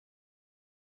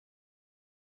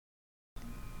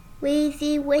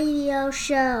Weezy Radio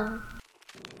Show.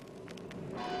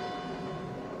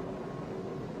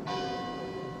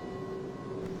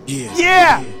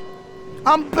 Yeah,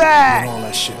 I'm back. All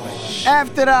that shit like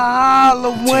After the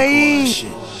Halloween,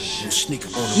 sneak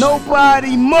up on the nobody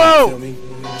Feel move, me?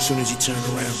 As soon as you turn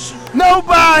around,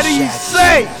 nobody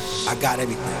safe. I got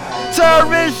everything.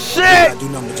 Terrorist shit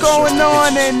going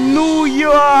on in New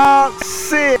York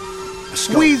City. Let's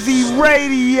go. Weezy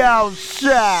Radio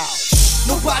Show.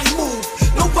 Nobody move,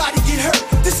 nobody get hurt.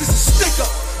 This is a stick-up.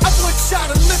 I want y'all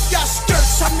to lift y'all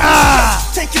skirts. I'm not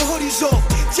Take your hoodies off,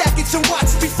 jackets and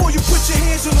watches before you put your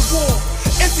hands on the wall.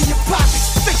 Empty your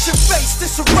pockets, fix your face.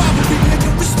 This a robbery,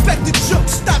 nigga. Respect the joke.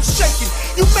 Stop shaking.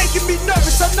 You making me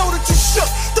nervous. I know that you shook.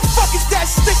 The fuck is that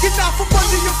sticking out from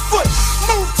under your foot?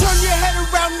 Move, turn your head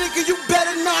around, nigga. You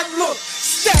better not look.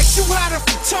 Stacks you hide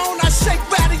from tone. I shake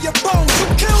out of your bones. You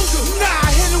killed him. Nah, I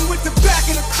hit him with the back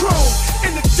of the chrome.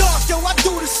 In the dark, yo, I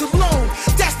do this alone.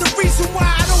 That's the reason why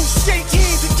I don't shake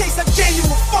hands in case I gave you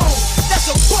a phone. That's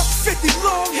a $150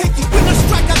 long hickey. When I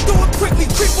strike, I do it quickly.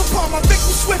 Creep upon my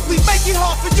victim swiftly. Make it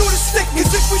hard for you to stick me.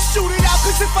 Cause if we shoot it out,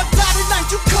 cause if I die tonight,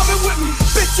 you coming with me.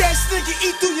 Bitch ass nigga,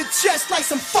 eat through your chest like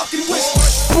some fucking whiskey.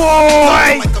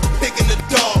 Boy, Like a pig in the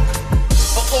dog.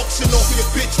 Auction off your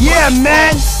bitch. yeah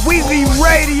man, Weezy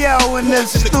Radio in the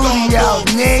studio,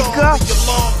 nigga.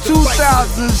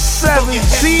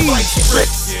 2017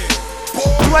 tricks.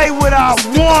 Play what I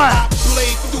want.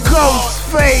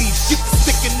 Ghostface.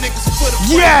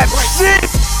 Yeah, shit.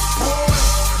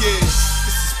 Yeah, this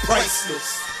is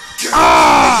priceless. Yo,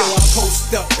 I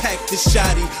post up, pack the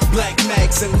shotty. Black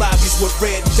mags and lobbies with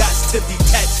red dots to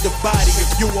detach the body. If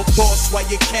you a boss, why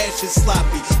your cash is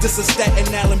sloppy? This is Staten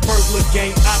Island burglar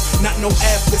gang. Not no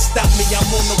after stop me. I'm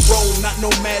on the road, not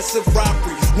no massive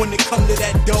robbery. When it come to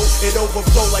that dough, it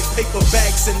overflow like paper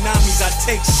bags and tsunamis. I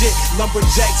take shit,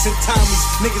 lumberjacks and Tommies.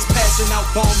 Niggas passing out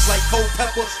bombs like cold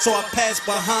pepper, so I pass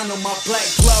behind on my black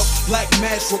glove, black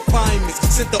mash requirements.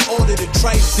 Sent the order to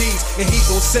Trice D's, and he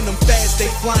gon' send them fast, they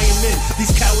flying in.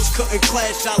 These cowards couldn't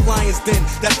clash our lions then.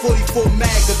 That 44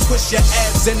 mag to twist your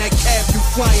abs and that cab you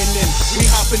flying in. We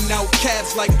hopping out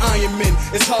cabs like Iron Men.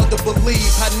 It's hard to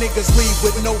believe how niggas leave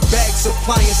with no bags,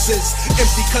 appliances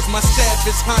empty cause my staff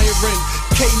is hiring.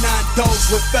 K9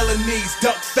 dogs with felonies,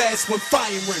 duck fast when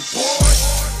firing. Boy,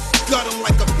 got him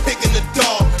like a pig in the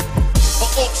dark.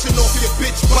 Auction off your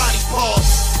bitch body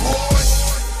parts. Boy,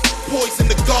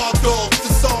 poison the guard dogs,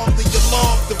 disarm the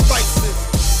alarm devices.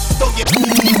 Throw your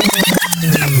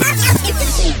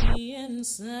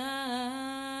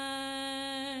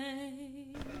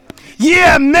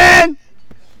Yeah, man,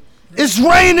 it's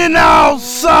raining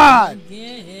outside.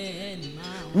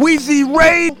 Weezy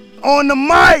Ray on the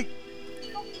mic.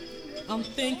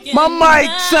 My mic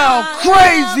sound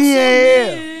crazy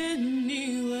in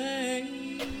here.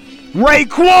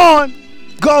 Raekwon,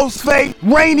 Ghostface,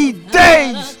 Rainy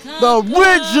Days, the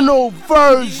original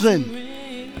version.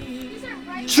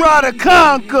 Try to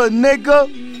conquer, nigga.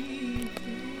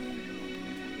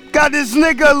 Got this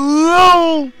nigga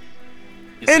Lou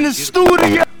in the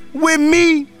studio with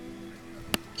me.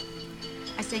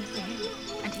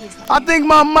 I think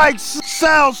my mic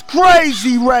sounds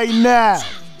crazy right now.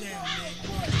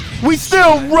 We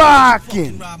still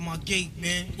rocking.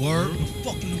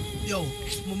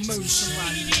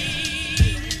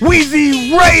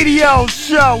 Weezy Radio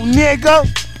Show, nigga.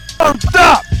 Turned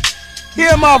up.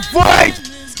 Hear my voice?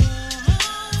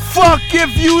 Fuck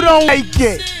if you don't like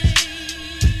it.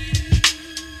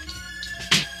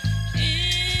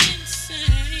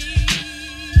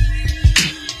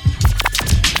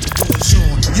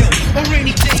 On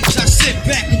rainy days, I sit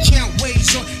back and count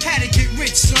ways on how to get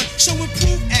rich, son. So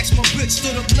improve, ask my bitch,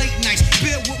 stood up late nights,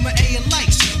 bear with my A and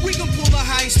lights. We can pull a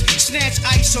heist, snatch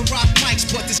ice or rock mics,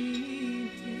 but this.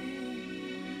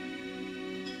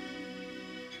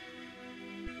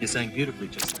 You sang beautifully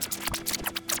just now.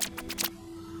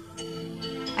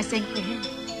 I sang for him,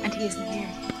 and he isn't here.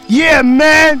 Yeah,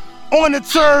 man, on the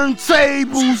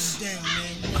turntables.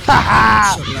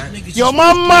 Haha. Yo,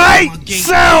 my mic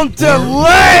sound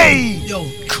delayed.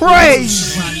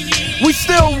 Crazy. We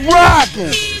still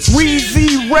rocking.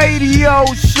 Weezy Radio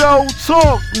Show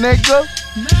talk, nigga.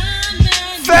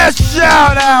 Fast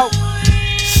shout out.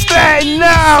 Staten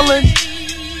Island.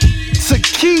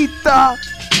 Takita.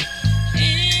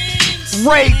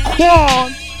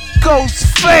 Raekwon.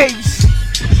 Ghostface.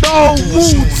 No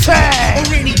Wu-Tang. On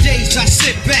rainy days, I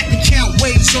sit back and count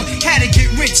ways on how to get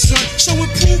rich, son. So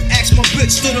improve, ask my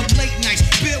bitch, stood up late nights,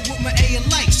 bear with my A and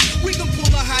lights. We can pull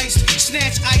a heist,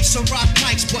 snatch ice or rock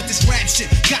mics, but this rap shit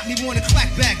got me wanna clap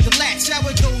back the lats. How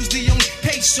it goes, the only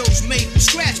pesos made from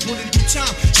scratch, but in due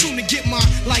time, soon to get mine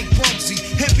like Bugsy.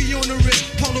 Heavy on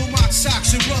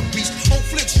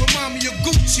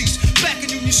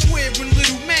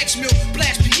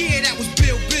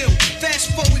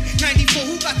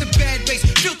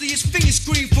Finger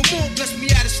scream for more, bless me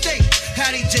out of state.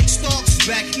 Howdy, Jake Starks is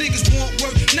back. Niggas want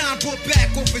work, now I'm brought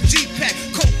back off a G-Pack.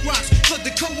 Coke rocks, flood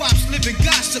the co-ops, living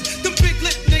gossip. Them big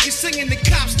lip niggas singing, the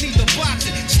cops need to box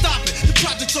it. Stop it, the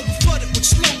project's over flooded with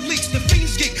slow leaks. The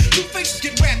fiends get, new faces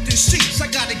get wrapped in sheets. I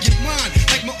gotta get mine,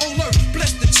 like my old earth,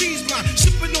 bless the cheese line.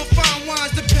 Sipping on fine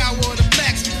wines, the power of the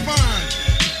blacks refined.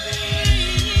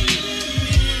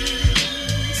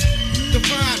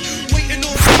 Divine, waiting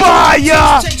on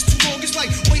fire. Takes too long, it's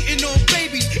like waiting on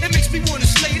babies. It makes me wanna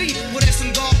slay these. Well, that's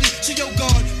ungodly, so yo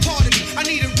God, pardon me. I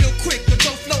need it real quick, the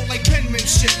dough flow like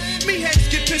penmanship. Me heads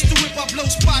get pistol whip, I blow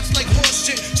spots like horse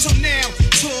shit. So now,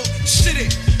 talk, shit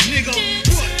it, nigga,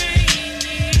 what?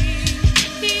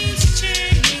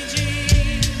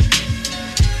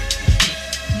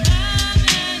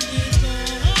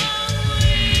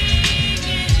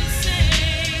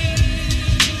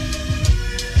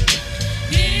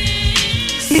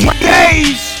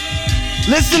 Days,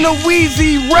 listen to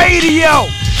Weezy Radio,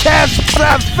 Cash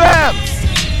FM,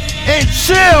 and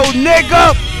chill,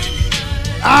 nigga.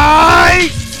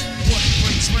 Aight. What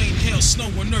brings rain, hail, snow,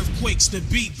 and earthquakes? The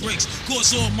beat breaks,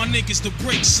 cause all my niggas to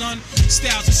break, son.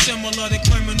 Styles are similar to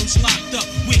criminals locked up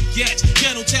with gats.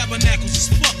 Ghetto tabernacles is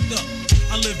fucked up.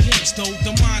 I live once though,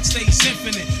 the mind stays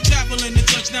infinite. Traveling to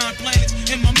touch 9 planets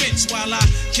in my mitts while I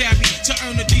carry to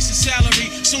earn a decent salary.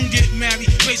 Soon get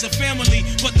married, raise a family,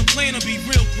 but the plan will be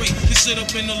real great. To sit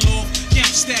up in the loft,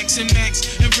 count stacks and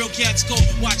max, and real cats go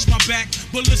watch my back.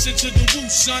 But listen to the woo,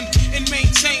 son, and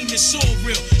maintain it's all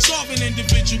real. Starving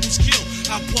individuals kill.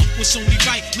 I buck what's only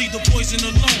right, leave the poison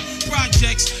alone.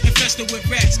 Projects infested with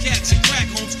rats, cats, and crack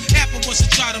homes. Half of us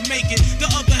will try to make it, the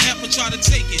other half will try to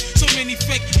take it. So many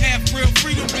fake, half real.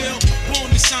 Freedom bill,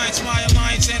 born to science, my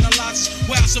alliance analyzes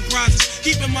wild surprises.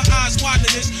 Keeping my eyes wide to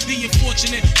this, the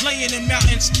unfortunate, laying in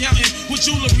mountains, counting with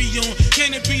jewelry on.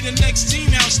 Can it be the next team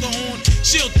house, the horn?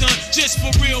 Shield done, just for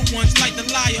real ones, like the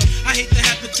liar. I hate to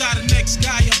have to tie the next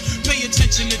guy up. Pay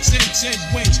attention to 10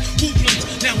 wings. Who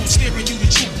blinks? Now I'm staring you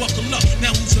with you, buckle up.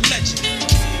 Now who's a legend?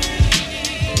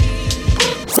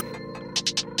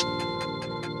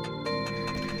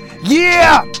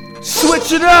 Yeah,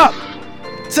 switch it up.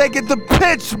 Take it to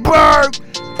Pittsburgh,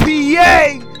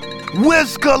 PA,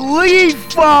 Wiz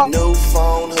Khalifa. New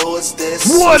phone, who is this?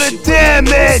 What a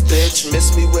damage! Bitch,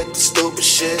 miss me with the stupid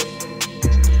shit.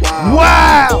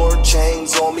 Wow. 4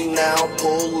 chains on me now,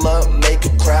 pull up, make a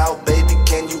crowd, baby.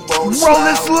 Can you roll this loud? Roll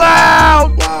this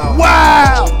loud.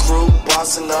 Wow. Whole crew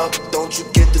bossing up, don't you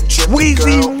get the trip?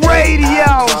 Weezy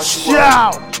Radio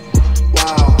shout.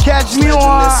 Wow. Catch me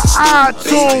on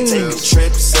iTunes. Taking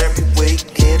trips every week,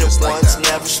 hit it once,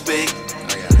 never speak.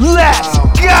 Let's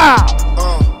go.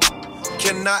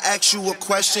 Can I ask you a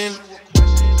question?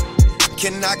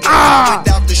 Can I get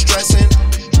without the stressing?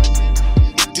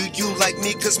 Do you like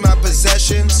me cause my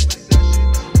possessions?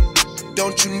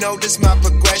 Don't you notice my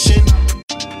progression?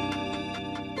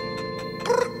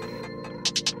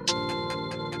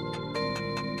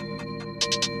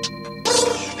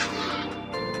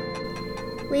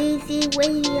 Weezy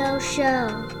Radio Show.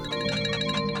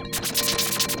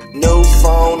 New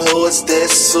phone, who is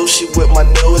this? Sushi with my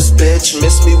newest bitch.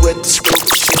 Miss me with the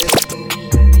stupid shit.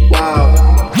 Wow.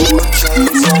 4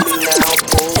 chains on me now.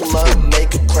 Pull up,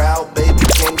 make a crowd. Baby,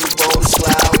 can you roll this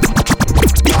loud?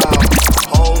 Wow.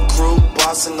 Whole crew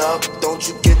bossing up. Don't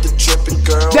you get the tripping,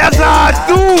 girl? That's how I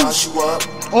do.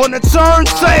 On the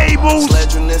turntables,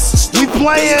 we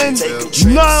playing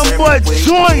none but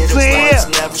joints in here.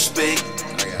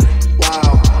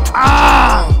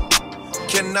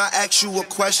 Can I ask you a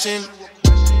question?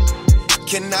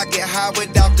 Can I get high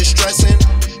without the stressing?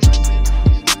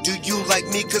 Do you like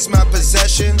me cause my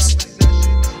possessions?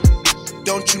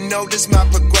 Don't you notice my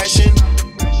progression?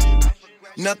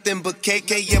 Nothing but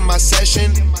KK in my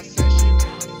session.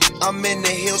 I'm in the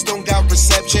hills, don't got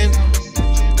reception.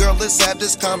 Girl, let's have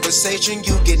this conversation.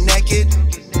 You get naked,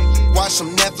 watch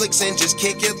some Netflix and just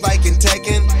kick it like in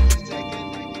Tekken.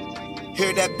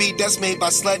 Hear that beat that's made by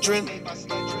Sledrin?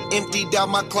 Emptied out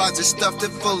my closet, stuffed it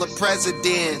full of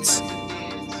presidents.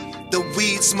 The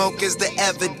weed smoke is the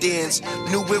evidence.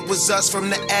 Knew it was us from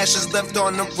the ashes left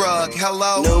on the rug.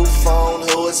 Hello? New phone,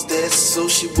 who is this?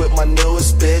 Sushi with my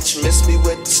newest bitch. Miss me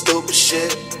with the stupid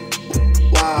shit.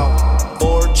 Wow.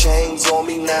 4 chains on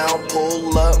me now.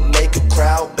 Pull up, make a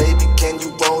crowd. Baby, can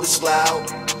you roll this loud?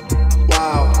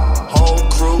 Wow. Whole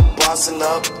crew bossing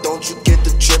up. Don't you get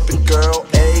the tripping, girl?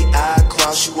 AI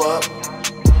cross you up.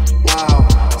 Wow.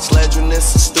 Sledging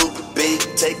is a stupid beat.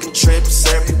 Taking trips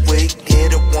every week.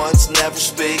 Hit it once, never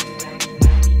speak.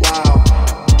 Wow.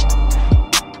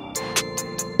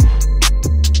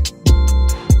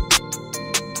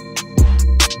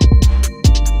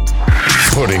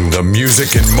 Putting the the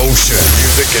music in motion.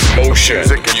 Music in motion.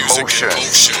 Music in motion.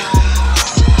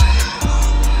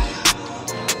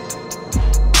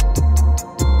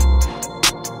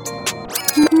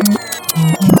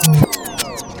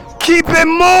 Keep it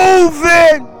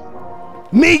moving.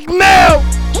 Meek Mill,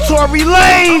 Tory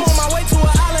Lanez.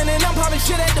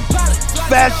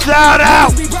 Fat shout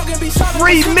out.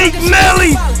 Free Meek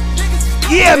Millie.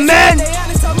 Yeah, man.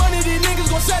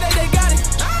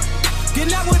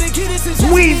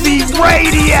 Weezy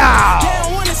Radio.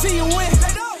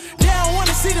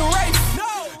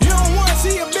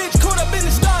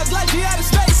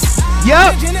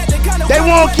 Yup, they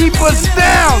won't keep us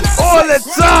down all the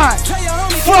time.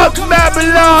 Fuck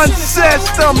Babylon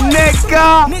system,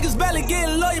 nigga. Niggas better get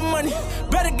lawyer money.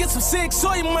 Better get some sick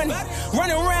soy money.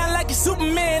 Running around like a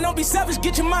Superman. Don't be savage,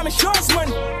 get your mom insurance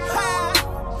money.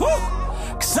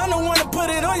 Cause I don't wanna put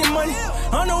it on your money.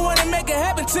 I don't wanna make it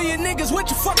happen to you niggas. What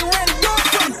you fucking ran the door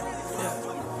from?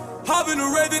 Hop in the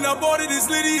red, then I bought it, it's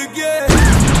Liddy again.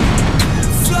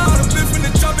 Fly the biff in the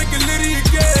tropic and Liddy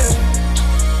again.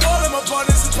 All of my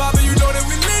partners is poppin', you know that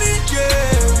we Liddy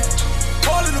again.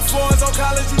 All of the fours on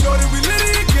college, you know that we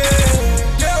Liddy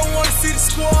again. They don't wanna see the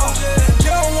squad,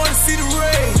 they don't wanna see the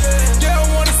rain. They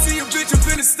don't wanna see a bitch up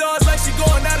in the stars like she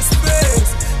going out of space.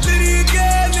 Liddy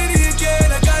again,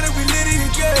 I got it, we Liddy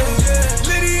again.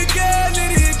 Liddy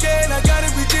again, I got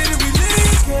it, we did it, we Liddy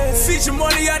again. Feature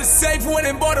money out of safe, went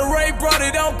and bought a Ray, brought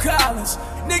it on college.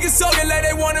 Niggas talking like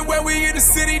they want it when we in the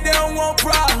city, they don't want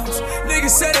problems. Niggas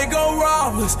say they gon'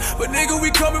 rob us, but nigga, we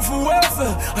coming for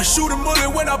welfare. I shoot a bullet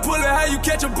when I pull it, how you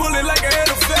catch a bullet like an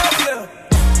NFL player?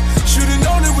 Should've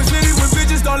known it was Liddy when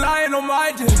bitches don't lie on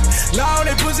my dick. Now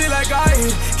they pussy like I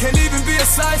hit, can't even be a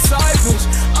side bitch.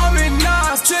 I'm in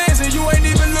 9s, 10s, and you ain't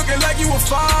even looking like you a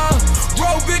 5.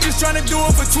 Bro, bitches tryna do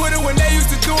it for Twitter when they used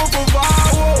to do it for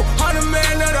viral. 100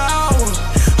 man of the hour,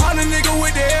 I'm the nigga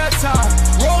with the airtime.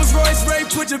 Rolls Royce Ray,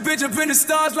 put your bitch up in the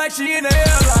stars like she in the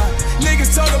airline.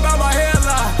 Niggas talk about my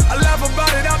hairline, I laugh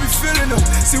about it, I be feeling them.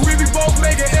 See, we be both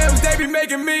making M's, they be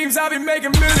making memes, I be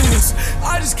making millions.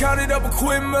 I just counted up a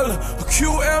Quinn Miller, a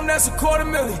QM, that's a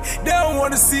 $250,000. They don't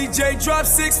wanna see Jay drop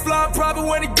 6 flying profit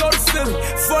when he go to Philly.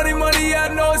 Funny money, I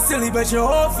know it's silly, but your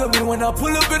whole feel me. When I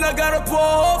pull up and I gotta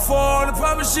pour a for her, I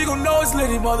promise she gon' know it's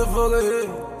Liddy, motherfucker.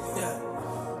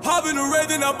 Yeah. Hop in the red,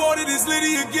 then I bought it, it's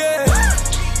Liddy again.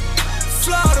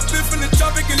 Fly the biff in the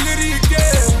tropic and Liddy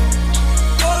again.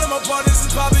 All of my partners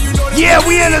is poppin', you know that. Yeah,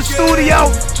 we in the studio.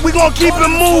 We gon' keep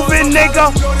it moving, nigga.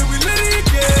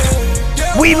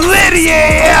 We Liddy,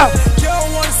 yeah. They don't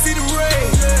wanna see the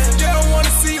rain. They don't wanna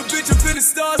see a bitch up in the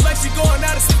stars like she going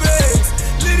out of space.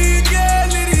 Liddy again,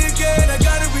 I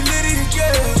got it, we Liddy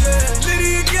again.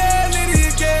 Liddy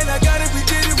again, I got it, we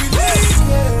did it, we Liddy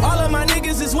again. All of my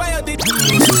niggas is way up there.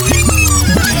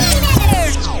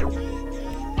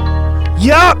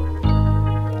 Yup,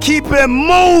 keep it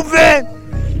moving.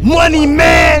 Money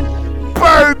Man,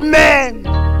 Birdman,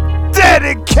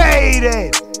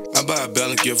 dedicated. I buy a bell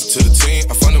and give it to the team.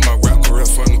 I funded my rap career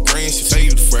from the green. She say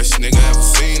you the freshest nigga I ever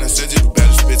seen. I said you the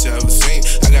baddest bitch I ever seen.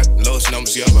 I got the lowest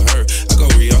numbers you ever heard. I go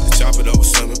re-up the chop it up with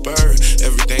Slim and Bird.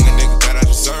 Everything a nigga got I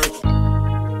deserve.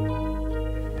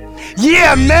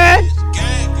 Yeah, man.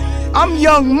 I'm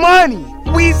Young Money,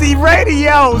 Weezy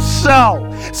Radio show.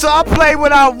 So I play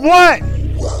what I want.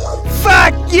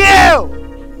 Fuck you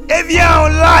if you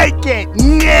don't like it,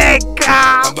 nigga.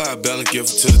 I buy a bell and give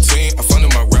it to the team. I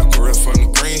funded my rap career from the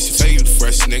green. She say you the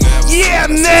freshest nigga I ever seen. Yeah,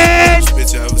 man.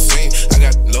 Bitch I ever seen. I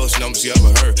got the lowest numbers you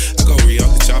ever heard. I go re-up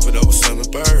the chop it up with Slim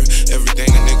and Bird. Everything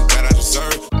a nigga got I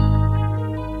deserve.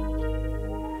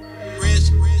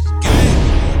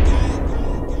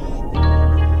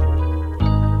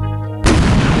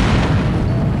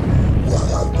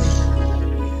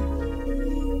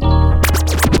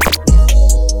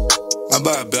 I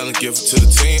buy a bell and give it to the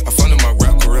team. I funded my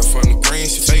rap career from the green.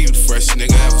 She say you the freshest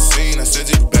nigga I ever seen. I said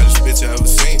you the baddest bitch I ever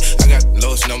seen. I got the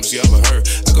lowest numbers you ever heard.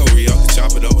 I go re-up the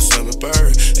chop it up with Slim and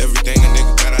Bird. Everything a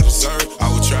nigga got I deserve. I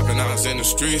was trapping, I was in the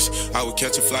streets. I would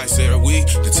catch a flights every week.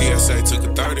 The TSA took a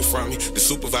 30 from me. The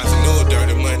supervisor knew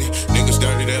dirty money. Niggas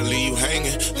dirty, they'll leave you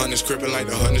hanging. Hunters crippin' like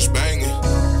the hunters banging.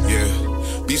 Yeah.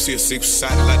 BC a secret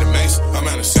society like the Mason. I'm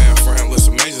out of San Fran with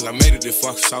some majors. I made it this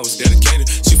far cause I was dedicated.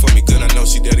 She for me good, I know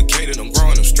she dedicated. I'm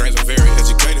growing them strains, I'm very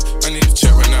educated. I need a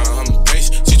check right now, I'm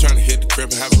impatient. She tryna hit the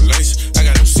crib and have a relation. I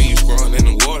got them seeds growing in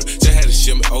the water. Just had to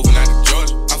ship me overnight to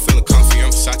Georgia. I'm feeling comfy,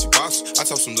 I'm Versace boxes. I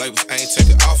told some labels I ain't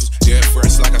taking offers. Yeah,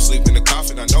 fresh like I sleep in the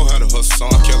coffin. I know how to hustle,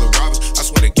 so I'm killing robbers. I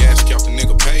swear the gas kept the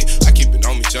nigga paid. I keep it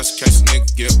on me just in case a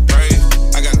nigga get brave.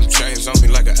 I got them chains on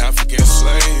me like an African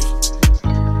slave.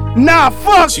 Nah,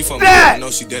 fuck that.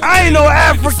 I ain't no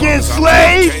African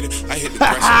slave. I hit the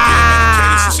pressure,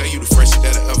 she say you the freshest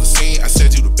that I ever seen. I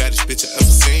said you the baddest bitch I ever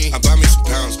seen. I buy me some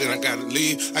pounds, then I gotta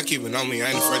leave. I keep it on me,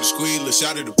 I ain't afraid to squeeze. Lil'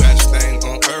 shawty the baddest thing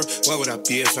on earth. Where would I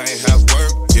be if I ain't have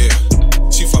work? Yeah.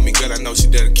 She fuck me good, I know she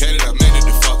dedicated. I made it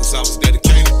the fuck cause I was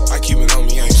dedicated. I keep it on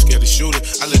me, I ain't scared to shoot it.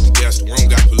 I let the gas, the room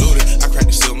got polluted. I cracked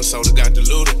the seal, my soda got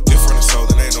diluted. Different soul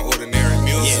than ain't no ordinary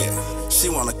music. Yeah. She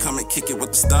wanna come and kick it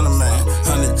with the stunner man.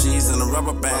 100 G's in a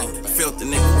rubber band. Filthy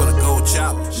nigga with a gold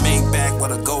chop. Made back with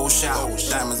a gold shot.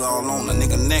 Diamonds all on the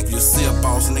nigga neck. You see a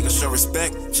boss, nigga show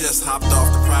respect. Just hopped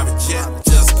off the private jet.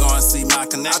 Just go and see my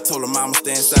connect. I told her mama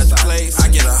stay inside the place. I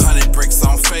get 100 bricks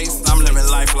on face. I'm living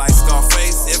life like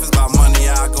Scarface. If it's about money,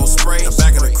 I go spray. The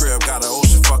back of the crib got an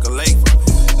ocean, fuck a lake.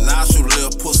 Now I shoot a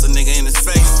little pussy nigga in his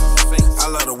face. I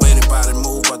love the way the body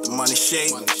move, but the money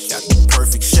shake. Got the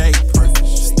perfect shape.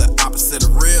 Just the opposite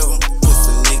of real.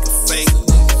 Pussy nigga fake.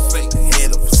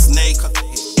 Head of a snake.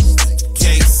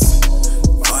 Case.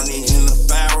 Money in the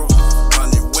barrel.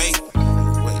 100 weight.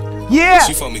 Yeah.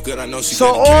 She me good, I know she so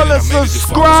all the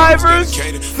subscribers,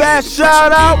 fast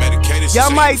shout out. Y'all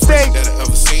might think,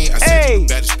 hey,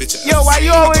 yo, why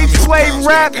you always play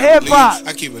rap hip hop?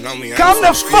 Come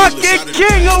the fucking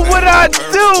king of what I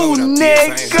do,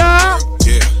 nigga.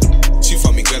 Yeah. She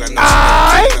me good, I know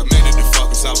I made it the fuck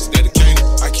cause I was dedicated.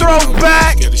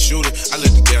 Throwback.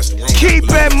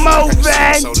 Keep it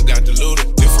moving. Soda got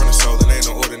diluted. Different soul than ain't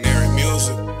no ordinary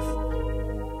music.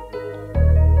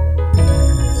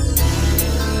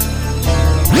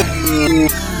 And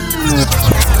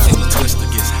the twister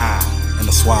gets high in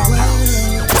the Swab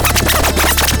House.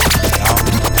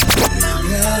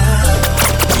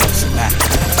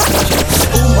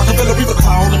 Ooh, Rockefeller River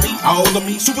calling me, all of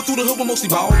me. Super through the hood with mostly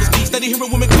ballers. Be steady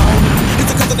hearing women calling me.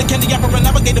 It's because of the candy opera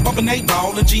navigator bumping 8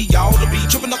 ball and G. Y'all to be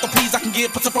tripping off the P's I can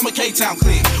get. Puts her from a K-Town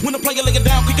clique. When the player lay it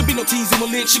down, quick can be no teasing my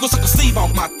lid. She gon' suck a sleeve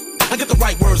off my. I get the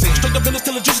right words in. Straight up business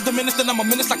till the juice is diminished. Then I'm a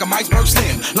menace like a iceberg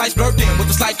slim. Life's blurred in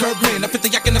with a slight curve grin. I fit the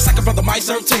yak in the sack of brother my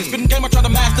 13. Spitting game, I try to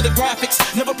master the graphics.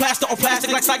 Never plaster or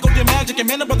plastic like Psycho did magic. And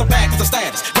man, the brother back is the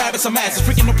status. Grabbing some asses.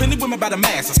 Freaking no plenty women by the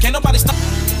masses. Can't nobody stop.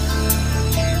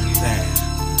 Damn.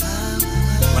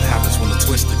 What happens when the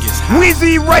twister gets high?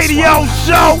 Weezy Radio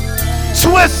Show.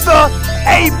 Twister,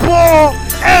 8-Ball,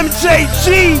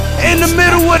 MJG in the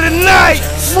middle of the night.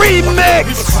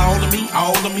 Remix. Calling me,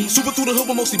 all of me. Super through the hood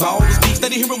with mostly ballers. Be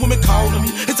steady hearing women calling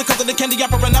me. It's because of the candy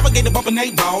opera navigator bumping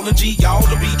 8 ball and G. Y'all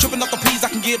to be tripping off the P's I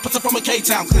can get. Puts her from a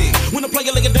K-Town clique. When the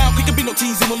player lay it down, quick can be no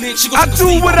tease in my lid. She I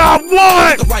do what I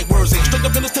want. The right words in. Straight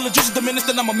up business till the juice is diminished.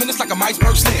 Then I'm a menace like a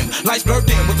iceberg slim. Life's blurred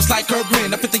in with a slight curve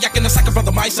grin. I fit the yak in the sack of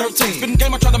brother my 13. Spitting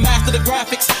game, I try to master the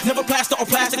graphics. Never plaster or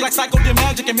plastic like Psycho did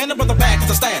magic. And man, the brother back is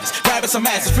the status. Grabbing some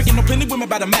asses. Freaking no plenty women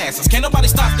by the masses. Can't nobody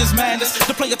stop this madness.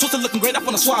 The player twisted looking great up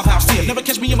on the Swab House tip. Never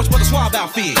catch me in much but a Swab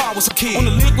outfit. Car with some kid. On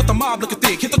the link with the mob looking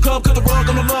thick. Hit the club, cut the rug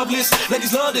on the love list.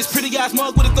 Ladies love this pretty ass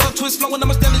mug with a thug twist. Flowing on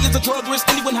my deli is a drug risk.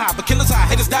 Anyone high, but killers high.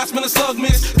 Haters die, smelling slug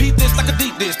miss. Beat this like a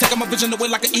deep dish. Taking my vision away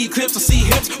like an eclipse. I see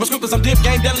hips. My script is I'm dip.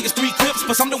 Game deli is 3 clips.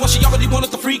 But I'm the one she already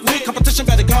wanted to freak with. Competition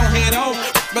better go head on.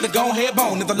 Better go head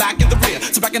bone in the lock in the rear.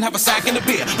 So I can have a sack in the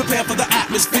beer. Prepare for the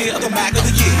atmosphere of the Mac of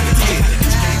the year.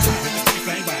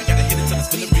 Gotta hit it till it's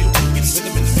feeling real. Get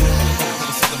rhythm in the middle of the vibe. With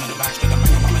the system in the back. Straight up,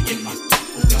 I'ma get my.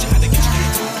 Teach you how to get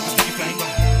straight to it. Sticky flame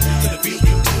right. Till it feel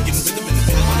real. Get rhythm in the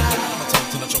middle of the vibe. I'ma talk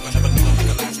till I choke. I never knew I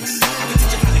could last this. Gotta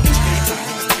teach you how to get straight to it.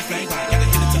 Sticky flame right. Gotta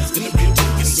hit it till it's feeling real.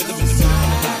 Get rhythm in the middle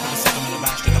of the vibe. With the system in the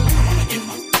back. Straight up, I'ma get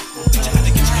my. Teach you how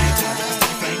to get straight to it.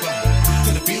 Sticky flame right.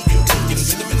 Till it feel real. Get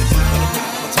rhythm in the middle of the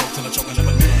vibe. I'ma talk till I choke. I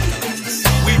never knew I could last this.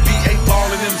 We be 8-Ball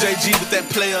and MJG with that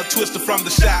player twister from the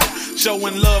shop.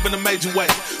 Showing love in a major way,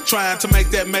 trying to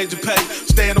make that major pay.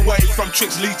 Staying away from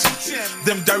tricks leeches,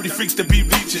 them dirty freaks that be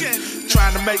reaching.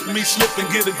 Trying to make me slip and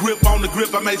get a grip on the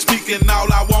grip I made speaking. All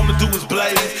I wanna do is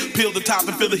blaze, peel the top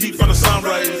and feel the heat from the sun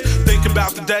rays. Thinking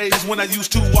about the days when I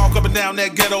used to walk up and down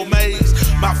that ghetto maze.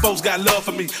 My folks got love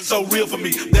for me, so real for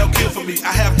me, they'll kill for me.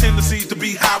 I have tendencies to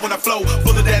be high when I flow,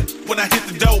 full of that when I hit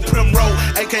the dough. Primrose,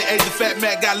 aka the Fat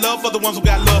Mac, got love for the ones who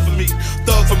got love for me.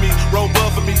 Thug for me, roll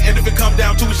bud for me, and if it come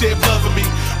down to it, shed blood for me.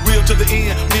 Real to the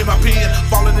end, me and my pen,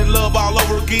 falling in love all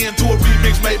over again. To a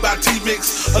remix made by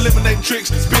T-Mix, eliminating tricks,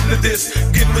 spitting to this,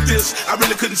 getting with this. I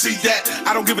really couldn't see that.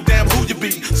 I don't give a damn who you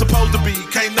be, supposed to be.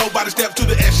 Can't nobody step to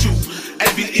the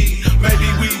SU-ABE. Maybe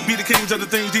we be the kings of the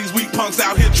things these weak punks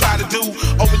out here try to do.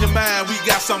 Open your mind, we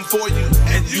got something for you,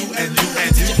 and you, and you,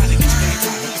 and you.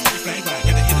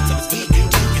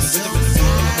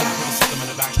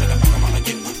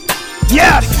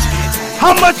 Yes!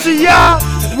 How much of y'all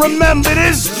remember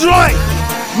this joint?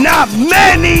 Not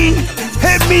many!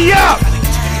 Hit me up!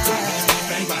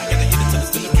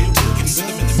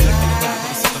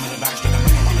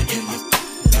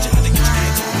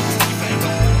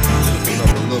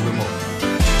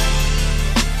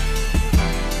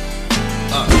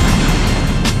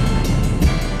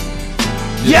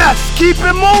 keep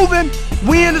it moving.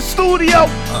 We in the studio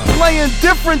playing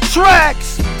different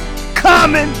tracks.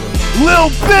 Common,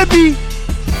 Lil Bibby,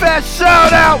 fat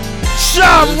shout out,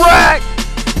 Chirac,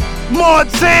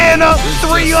 Montana,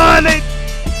 300,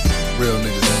 real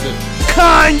nigga shit.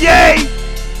 Kanye,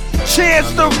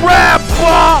 Chance the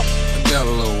Rapper. I got a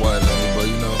little white on me, but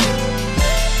you know,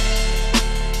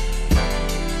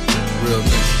 real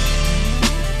nigga.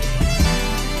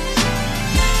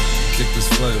 Kick this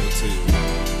flavor to you.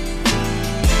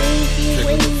 Weezy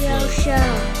Radio Show.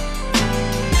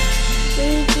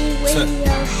 Weezy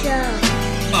Radio Show.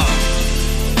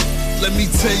 Let me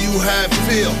tell you how I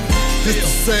feel. This the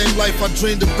same life I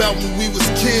dreamed about when we was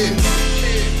kids.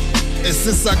 And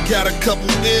since I got a couple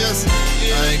ears,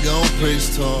 I ain't gon'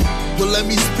 preach to him, but let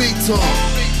me speak to him.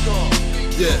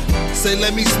 Yeah, say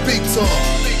let me speak to him.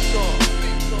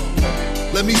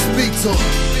 Let me speak to him.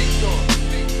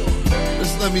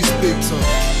 Just let me speak to him.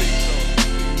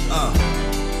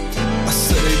 I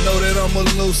said they know that I'm a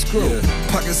low screw.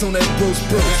 Pockets on that Bruce.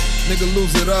 Nigga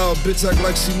lose it all, bitch act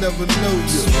like she never knew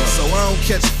you. So I don't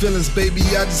catch feelings, baby,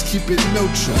 I just keep it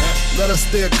neutral. Let us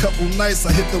stay a couple nights,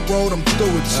 I hit the road, I'm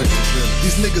through with you.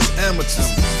 These niggas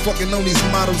amateurs, fucking on these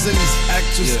models and these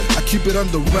actors. I keep it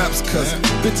under wraps, cause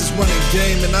bitches running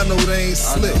game and I know they ain't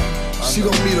slick. She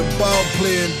gon' meet a ball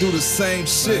player and do the same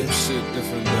shit.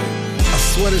 Different day. I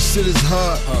swear this shit is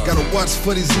hard. Gotta watch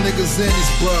for these niggas and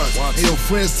these broads. And your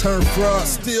friends turn fraud.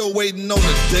 Still waiting on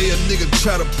the day a nigga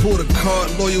try to pull the card.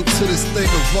 Loyal to this thing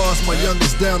of ours. My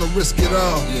youngest down to risk it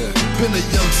all. Been a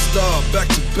young star, back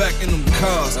to back in them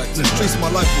cars. In the streets my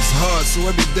life was hard, so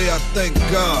every day I thank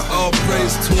God. All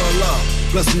praise to Allah.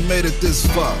 Bless we made it this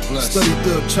far. Studied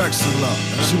the attraction law.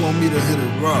 She want me to hit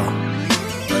it raw.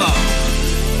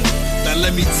 Now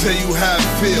let me tell you how I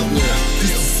feel.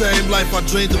 This the same life I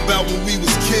dreamed about when we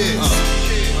was kids.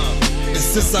 And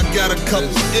since I got a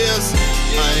couple ears,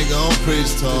 I ain't gon'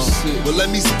 preach to him, but let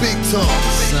me speak to him.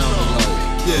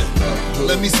 Yeah,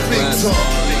 let me speak to him.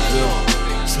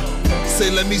 Say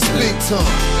let me speak to him.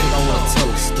 I wanna tell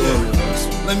a story.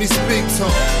 Let me speak to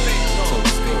him.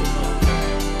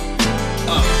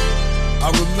 I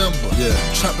remember,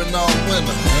 trapping all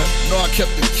winter. Know I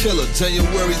kept the killer,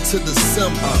 January to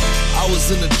December. I was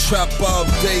in the trap all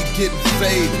day getting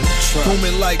faded,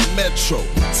 booming like Metro,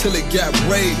 till it got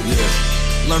raided.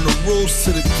 Learn the rules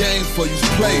to the game for you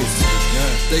players.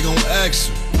 They gon' ask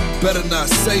you, better not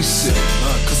say shit,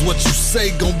 cause what you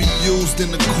say gon' be used in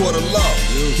the court of law.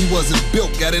 He wasn't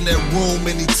built, got in that room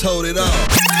and he told it all.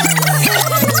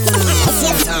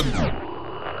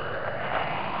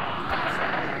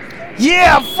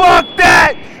 Yeah, fuck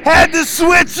that! Had to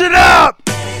switch it up!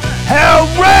 Hell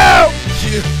real!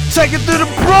 Take it to the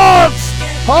Bronx!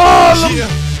 Harlem!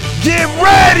 Get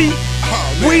ready!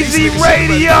 Weezy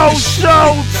Radio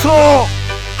Show Talk!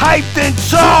 Hyped and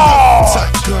charged! Top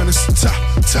gunners, top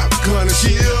gunners,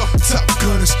 top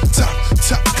gunners,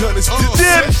 top gunners.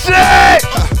 Dipset!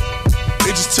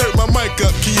 They just turned my mic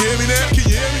up, can you hear me now? Can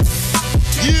you hear me?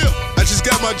 Yeah, I just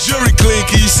got my jury clean,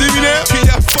 can you see me now? Can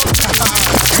y'all fuck?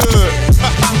 Good.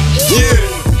 Yeah,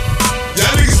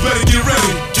 y'all niggas better get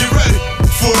ready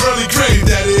for early grave,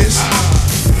 that is.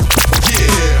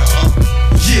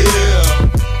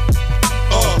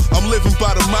 I'm living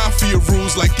by the mafia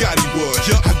rules like Gotti would.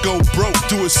 I go broke,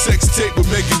 do a sex tape with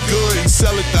Megan Good and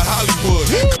sell it to Hollywood.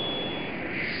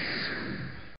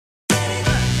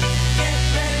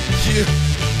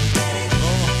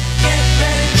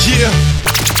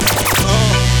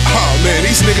 Oh man,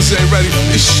 these niggas ain't ready for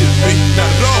this shit, me. Not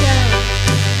at all.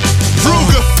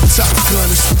 Ruger, top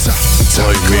gunners, top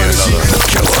gunners,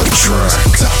 killer track.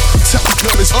 Top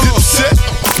gunners, Dipset.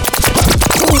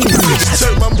 Just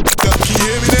turn my mic up, can you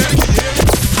hear me now?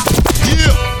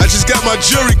 Yeah, I just got my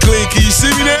jury clean, can you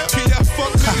see me now? Can y'all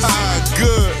fuck?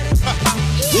 Good.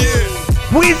 Yeah.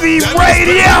 Weezy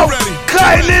Radio,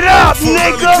 cutting it up,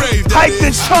 nigga. Hyped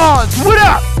and charged. What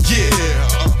up?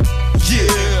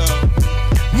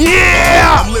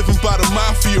 Yeah! I'm living by the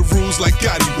mafia rules like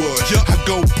Gotti would. I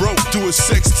go broke, do a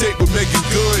sex tape with Megan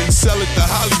Good and sell it to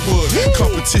Hollywood.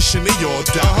 Competition, they all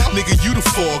die. Nigga, you the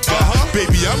fall guy.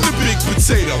 Baby, I'm the big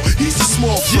potato. He's the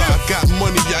small fry. Got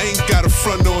money, I ain't got a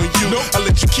front on you. I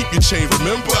let you keep your chain,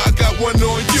 remember? I got one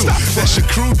on you. That's your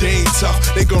crew, they ain't tough.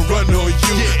 They gon' run on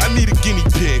you. I need a guinea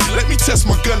pig. Let me test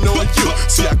my gun on you.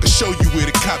 See, I can show you where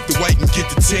to cop the white and get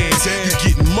the tan. You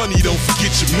getting money, don't forget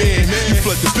your man. You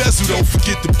flood the bezel, don't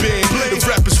forget the band. If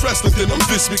rap is wrestling, then I'm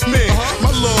Vince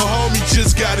My little homie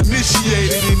just got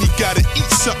initiated and he gotta eat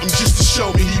something just to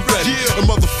show me he ready. A And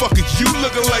motherfucker, you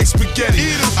looking like spaghetti.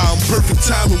 I'm perfect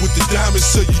timing with the diamonds,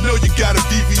 so you know you gotta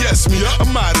VVS me.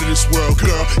 I'm out of this world,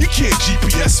 girl. You can't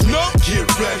GPS me. Get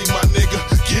ready, my nigga.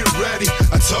 Get ready.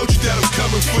 I told you that I'm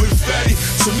coming for the fatty.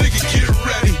 So nigga, get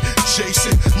ready.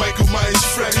 Jason, Michael Myers,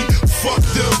 Freddy. Fuck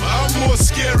them, I'm more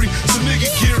scary. So nigga,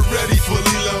 get ready.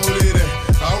 Fully loaded.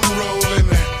 I'm rolling.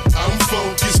 I'm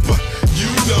focused, but you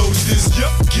know this.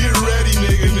 Yup, get ready,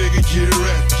 nigga, get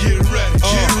ready. Get ready.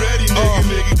 Get ready,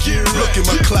 nigga, get ready. Look in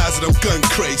my closet, I'm gun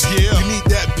crazy. Yeah. You need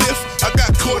that biff? I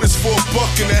got quarters for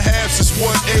 $1.50 since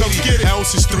 180. Come get it.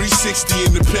 Ounces 360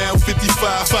 in the pound 55.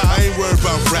 I ain't worried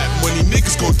about rap money,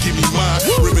 niggas gon' give me mine.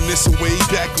 Reminiscing way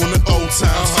back on the old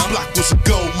times. The block was a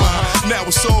gold mine. Now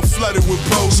it's all flooded with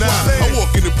Pose 9. I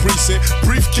walk in the precinct,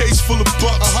 briefcase full of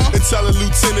bucks, and tell a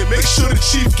lieutenant, make sure the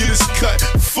chief get his cut.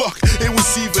 Fuck, it was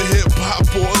either hip hop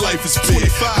or life is big.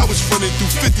 I was running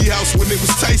through 50 house when it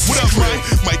was Tyson's crib.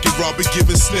 Mike and Robert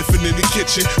giving sniffing in the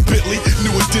kitchen. Bentley,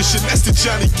 new edition, that's the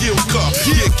Johnny Gill car.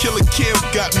 Yeah, Killer Kim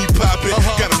got me popping.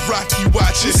 Got a Rocky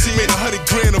watch it. Made $100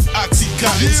 grand of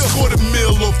Oxycontin.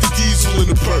 $250,000 off the diesel in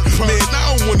the perk. Man,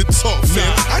 I don't wanna talk, man.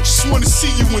 I just wanna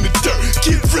see you in the dirt.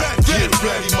 Get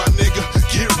ready, my nigga.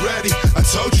 Get ready. I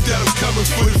told you that I'm coming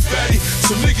for the fatty.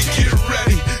 So nigga, get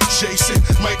ready. Jason,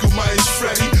 Michael Myers,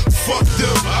 Freddy. Fuck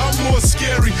them, I'm more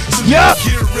scary. So yup,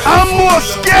 I'm more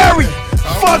scary.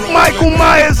 Fuck Michael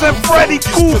Myers and Freddy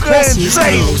Krueger and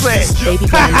Jason.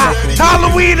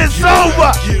 Halloween is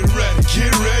over.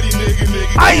 Get ready, nigga.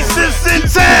 ISIS in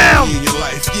town.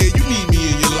 Yeah, you need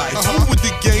me in your life. What would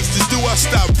the gangsters do? I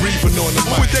stop breathing on the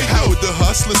mic. How would the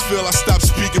hustlers feel? I stop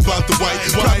speaking about the white.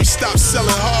 Probably stop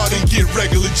selling hard and get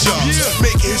regular jobs.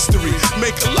 Make history,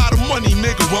 make a lot of money,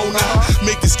 nigga, won't I?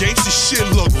 Make this gangster shit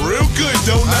look real good,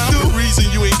 don't I? The reason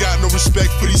you ain't got no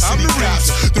respect for these city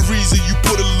cops. The reason you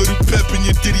put a little pep in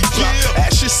your ditty pop.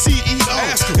 Ask your CEO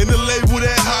and the label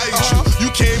that hired you. You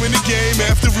came in the game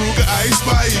after Ruger, I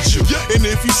inspired you. And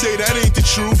if you say that ain't the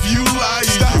truth, you lie.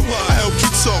 I help you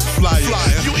talk flyer.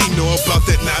 You ain't know about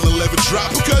that 911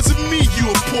 drop. Because of me, you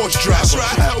a Porsche driver.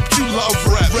 I helped you love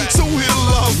rap, so we'll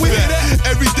love that.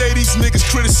 Every day these niggas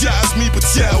criticize me, but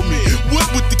tell me, what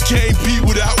would the game be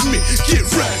without me? Get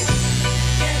ready.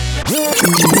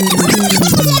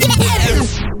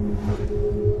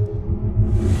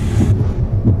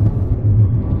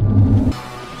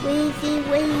 Weezy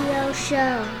Radio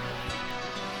Show.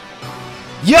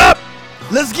 Yup,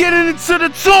 let's get into the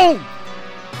tune.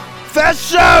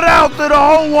 Fast shout out to the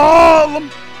whole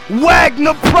Harlem,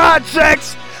 Wagner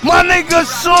Projects, my nigga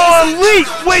Sean Lee,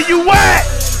 where you at?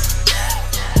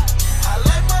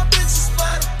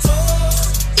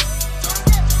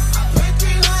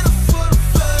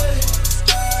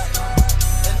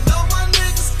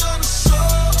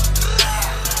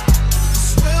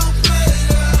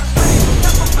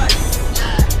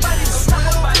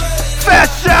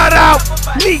 Fast shout out,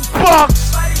 Neat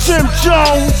Bucks, Jim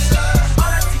Jones.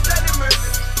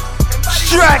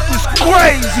 Track is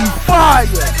crazy fire,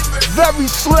 very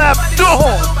slept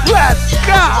on. Let's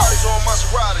go. Parties on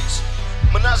Maseratis,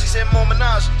 Menazis and more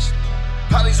Menazis.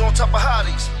 Potties on top of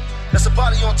hotties. That's a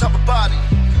body on top of body.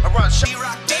 I run shot. I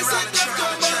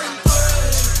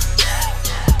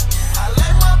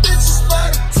like my bitches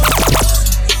by the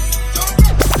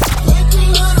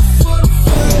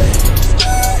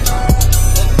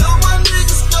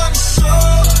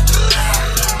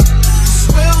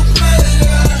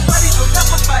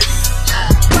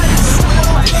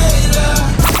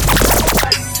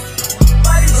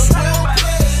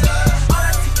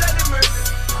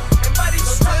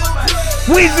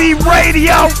Weezy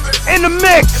Radio in the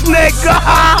mix, nigga.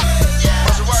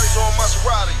 Maseratis on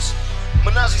Maseratis.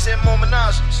 Menazis and more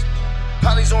Menazis.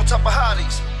 Potties on top of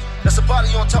hotties. That's a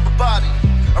body on top of body.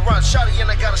 I run shotty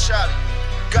and I got a shotty.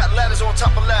 Got ladders on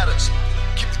top of ladders.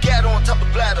 Keep the gat on top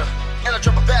of bladder. And I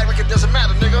drop a bag like it doesn't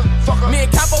matter, nigga. Fuck up. Me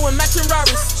and Capo and matching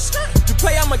Rarries. You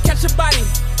play, I'ma catch your body.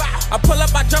 I pull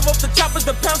up, I jump off the choppers,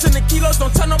 the pounds and the kilos,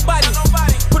 don't tell nobody.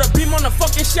 Put a beam on the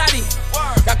fucking shotty.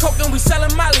 Got coke and we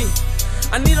sellin' Molly.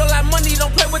 I need all that money,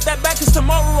 don't play with that back, cause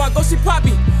tomorrow I go see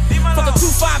Poppy. Fuck a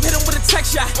 2-5, hit him with a tech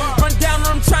shot. Run down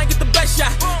on him, try and get the best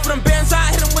shot. For them bands,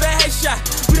 I hit him with a headshot.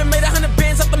 We done made 100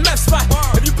 bands up the meth spot.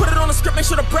 If you put it on the script, make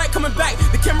sure the bread coming back.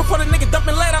 The camera for the nigga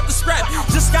dumping lead out the scrap.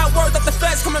 Just got word that the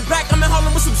feds coming back. I'm in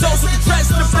Harlem with some Zoes with the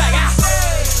dreads in the back.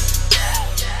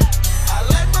 I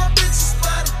like my bitches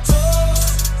by the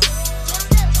toes.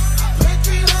 I pay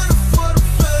 300 for the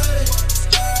face.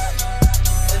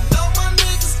 And all my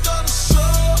niggas gonna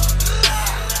show.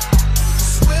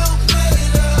 Cause we'll play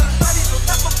that. Bodies on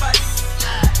top of bodies.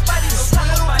 Bodies on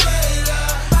top of bodies.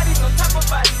 Bodies on top of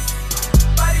bodies.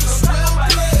 Bodies on top of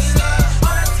bodies.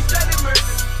 All that together murder.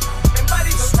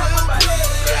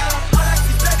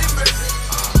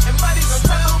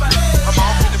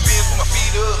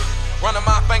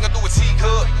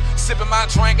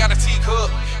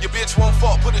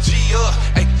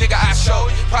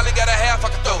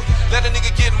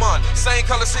 Same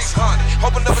color 600.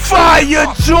 Hoping never fire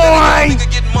joint.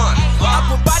 I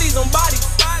put bodies on bodies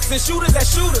and shooters at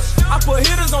shooters. I put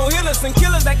hitters on hitters and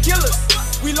killers at killers.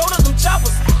 We loaded them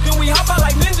choppers, then we hop out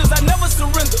like ninjas. I never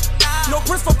surrender. No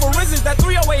prince for forensics. That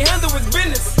 308 handle is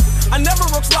business. I never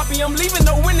rock sloppy. I'm leaving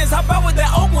no witness. Hop out with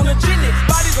that oak on the genius.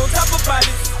 Bodies on top of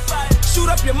bodies. Shoot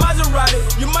up your Maserati.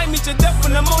 You might meet your death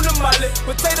when I'm on the molly.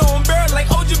 Potato on barrel like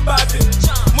OJ Bobby.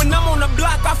 When I'm on the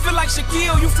block, I feel like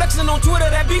Shaquille. You flexing on Twitter,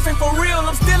 that beef ain't for real.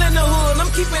 I'm still in the hood, I'm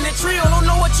keeping it real. Don't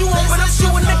know what you want, but I'm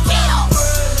shooting the kill.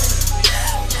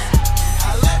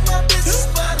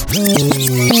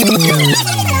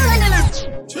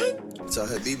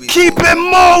 Keep it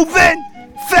moving.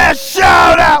 Fast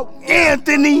shout out,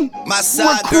 Anthony. My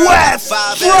side girl got a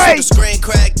 5S with the screen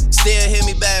crack. Still hit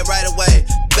me back right away.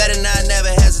 Better not never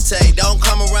hesitate. Don't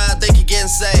come around, think you're getting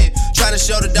saved. Trying to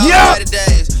show the dog better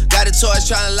days. Got a torch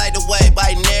trying to light the way.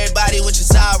 Biting everybody, which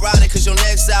is ironic, cause your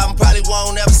next album probably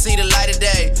won't ever see the light of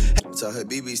day. Tell her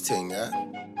BB's thing, yeah.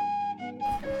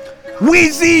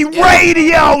 Weezy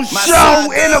Radio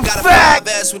Show in effect. Got a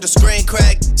 5S with the screen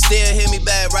crack. Still hit me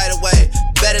back right away.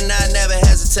 Better not never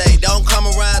hesitate. Don't come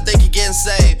around, think you're getting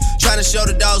saved. Trying to show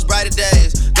the dogs brighter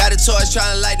days. Got a torch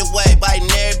trying to light the way. Biting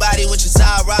everybody, which is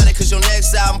ironic, cause your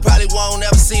next album probably won't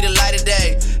ever see the light of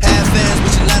day. Have fans,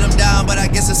 but you let them down. But I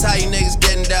guess that's how you niggas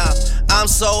getting down. I'm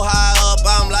so high up,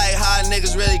 I'm like, how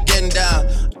niggas really getting down.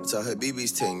 Tell her BB's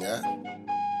thing, yeah.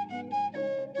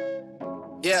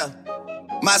 Yeah.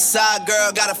 My side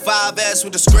girl got a 5S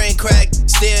with the screen crack.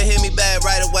 Still hit me back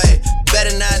right away.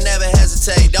 Better not never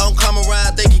hesitate. Don't come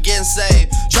around, think you're getting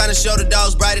saved. Trying to show the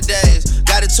dogs brighter days.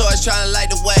 Got a torch trying to light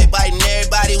the way. Biting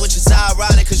everybody, which is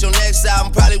ironic, cause your next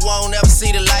album probably won't ever see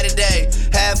the light of day.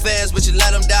 Have fans, but you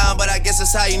let them down. But I guess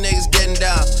that's how you niggas getting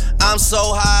down. I'm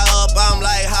so high up, I'm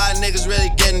like, how niggas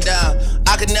really getting down.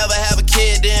 I could never have a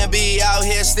kid, then be out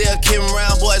here still kidding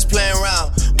around. Boys playing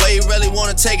around. Where you really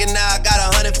wanna take it now? I got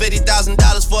 $150,000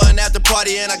 for an after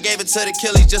party, and I gave it to the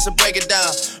killies just to break it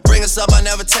down. Bring us up, I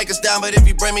never take us down, but if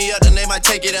you bring me up, then they might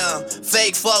take it down.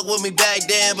 Fake fuck with me back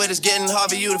then, but it's getting hard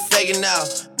for you to fake it now.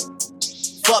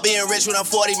 Fuck being rich when I'm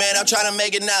 40, man, I'm trying to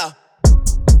make it now.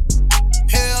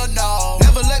 Hell no,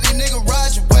 never let these niggas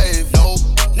ride your wave. No,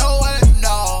 no way,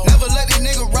 no. Never let these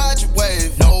niggas ride your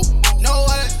wave. No, no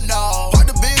way, no. Park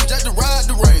the beam just to ride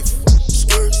the rave.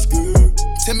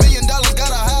 $10 million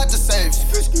gotta hide to save.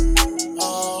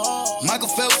 Michael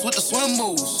Phelps with the swim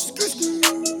moves.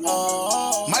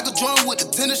 Michael Jordan with the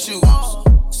tennis shoes.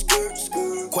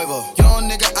 Quavo, young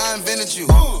nigga, I invented you.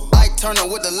 Ike Turner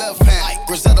with the left hand.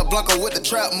 Griselda Blanco with the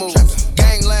trap moves.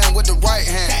 Gangland with the right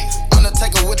hand.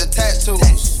 Undertaker with the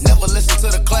tattoos. Never listen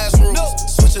to the classroom.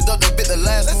 Switch it up, they bit the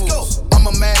last moves. I'm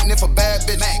a magnet for bad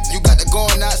bitch. You got the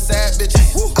going outside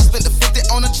bitches. I spent the 50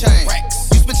 on a chain.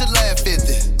 You spent your last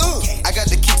 50. I got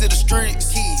the key to the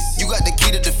streets. You got the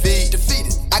key to defeat.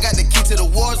 I got the key to the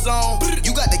war zone.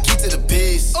 You got the key to the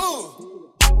peace.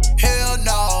 Hell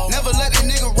no. Never let these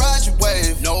niggas ride your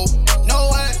wave. No, no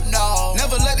way, no.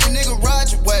 Never let these niggas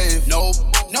ride your wave. No,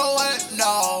 no way,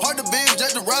 no. Park the beam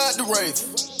just to ride the rave.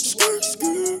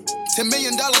 $10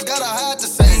 million gotta hide to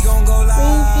save. We gon' go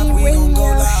live. We gon' go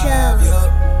live.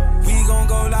 Yeah. We gon'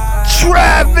 go live.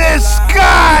 Travis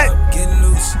Scott. Getting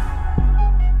loose.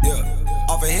 Yeah.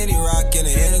 Off a Henny Rock and a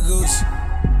Henny Goose.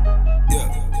 Yeah.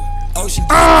 Ocean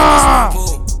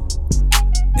pool.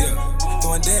 Yeah.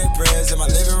 Throwing dead prayers in my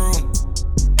living room.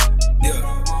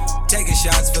 Yeah. Taking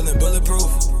shots, feeling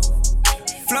bulletproof.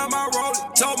 Flood my roller,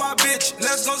 told my bitch,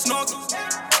 let's go snorkel.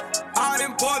 Out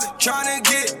in Portland, trying to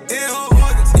get in her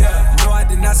organs. Yeah. No, I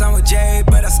did not sign with Jay,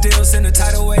 but I still send a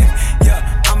tidal wave.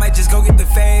 Yeah. I might just go get the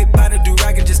fade, buy the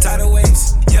do-rag and just tidal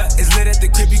waves. Yeah. It's lit at the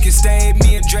crib, you can stay.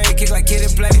 Me and Dre kick like kid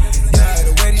and play. Yeah.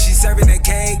 The way that she serving that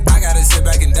cake, I gotta sit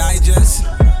back and digest.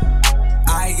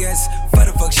 I guess, for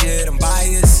the fuck shit, I'm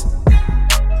biased.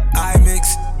 I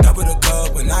mix, double the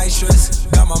cup with nitrous.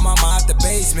 Got my mama out the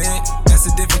basement, that's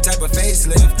a different type of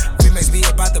facelift. Remix be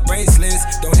about the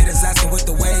bracelets, don't hit us asking what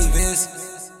the wave is.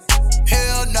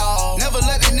 Hell no, never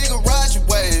let these niggas ride your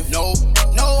wave. No,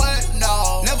 no way,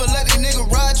 no. Never let these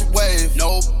niggas ride your wave.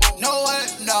 No, no way,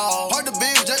 no. Park the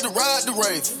beam just to ride the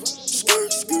rave.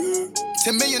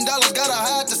 $10 million gotta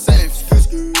hide to save.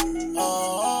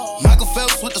 Michael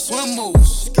Phelps with the swim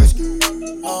moves.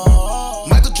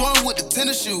 Michael Jordan with the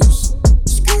tennis shoes.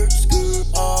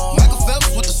 Michael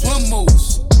Phelps with the swim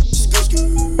moves.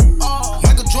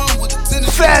 Michael Jordan with the tennis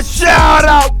shoes. Fast shout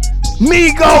out,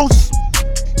 Migos,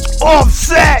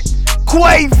 Offset,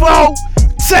 Quavo,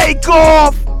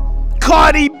 Takeoff,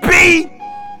 Cardi B.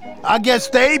 I guess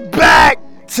they back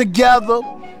together.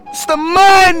 It's the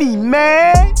money,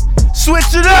 man.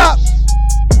 Switch it up.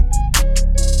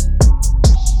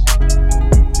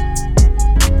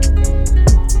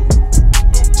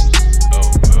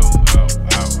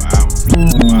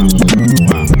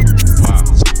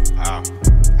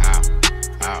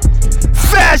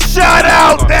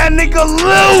 that nigga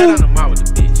Lou.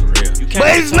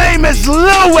 But his name is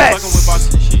Lewis.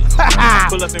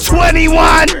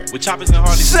 21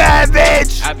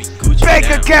 Savage. Bank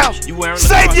account.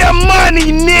 Save your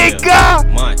money, nigga.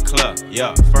 Montclair,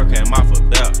 yeah. Fur came off a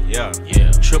belt, yeah.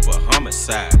 Triple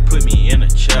homicide, put me in a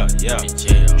chair, yeah.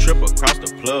 Triple across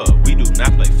the plug, we do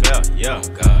not play fair, yeah.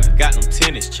 Got them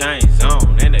tennis chains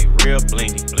on and they real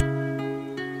blingy.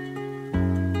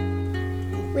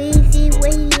 Weezy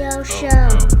Radio Show.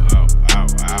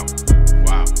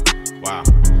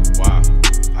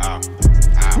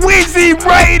 Weezy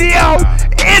Radio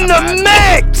in the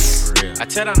mix. I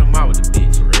tear down the mall with the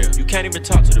bitch. You can't even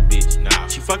talk to the bitch. Nah,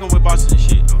 she fucking with bosses and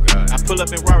shit. I pull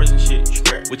up in Rarers and shit.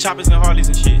 With choppers and Harleys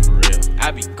and shit.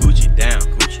 I be Gucci down.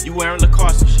 You wearing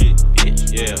Lacoste and shit,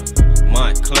 bitch. Yeah.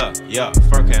 Montclair, yeah.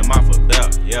 Fur came off a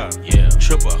belt, yeah.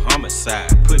 Triple homicide,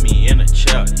 put me in a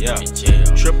chair, yeah.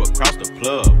 Triple across the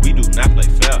plug, we do not play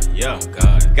fair, yeah.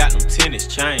 Got them tennis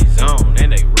chains on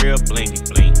and they real blingy.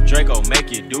 Draco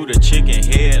make you do the chicken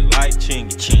head like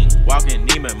chingy. Walking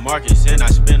Neiman Marcus and I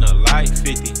spend a light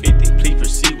 50. Please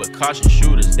proceed with caution,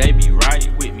 shooters, they be right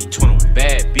with me. 21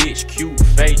 bad bitch, cute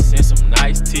face and some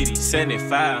nice titties.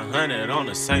 7500 on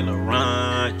a Saint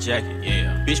Laurent jacket,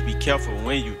 yeah. Bitch, be careful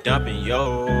when you dumping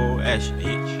yo action,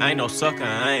 bitch. I ain't no sucker,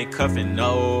 I ain't cuffing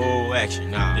no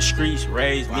action. Nah, the streets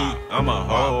raised me, I'm a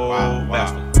whole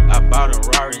bastard. I bought a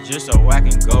Rari just so I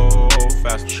can go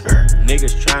faster.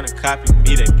 Niggas tryna copy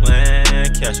me, they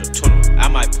playin' catch up. 21. I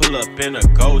might pull up in a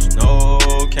Ghost, no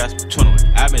Casper.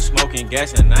 21. I been smoking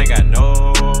gas and I got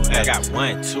no. I got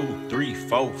 1, 2, 3,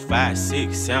 4, 5,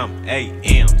 6, 7, 8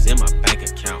 M's in my bank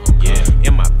account. Yeah,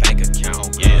 in my bank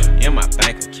account. Yeah, in my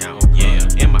bank account. Yeah,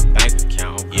 in my bank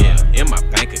account. Yeah, in my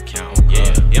bank account.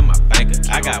 Yeah, in my bank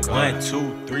account. I got 1,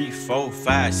 2, 3, 4,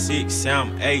 5, 6,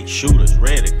 7, 8 shooters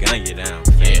ready to gun you down.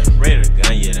 Yeah, ready to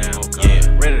gun you down.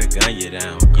 Yeah, ready to gun you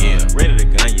down. Yeah, ready to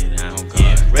gun you down.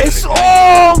 It's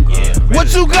all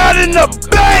what you got in the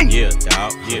bank. Yeah,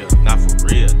 dog. Yeah, not for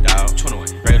real, dog. 21.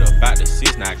 Straight about the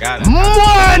 6, now I got it.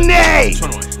 Money.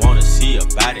 21. Wanna see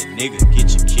about it, nigga?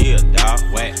 Get you killed, dog.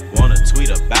 Whack. Wanna tweet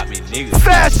about me, nigga?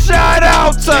 Fast shout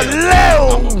out to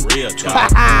Lil. I'm a real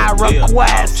dog.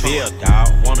 Request. Bill, dog.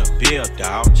 Wanna build,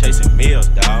 dog. Chasing meals,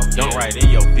 dog. Don't write in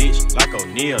your bitch like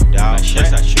O'Neal, dog.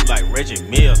 Shots I shoot like Reggie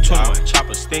Mills, dog.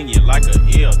 Chopper sting you like a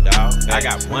eel, dog. I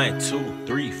got 1, 2,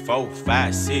 3, 4,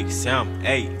 5, 6, 7,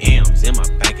 8 M's in my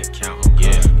bank account.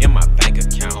 Yeah, in my bank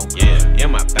account. Yeah,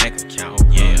 in my bank account.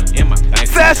 Yeah, in my bank account.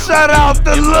 Fast shout out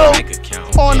to Lil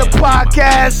on the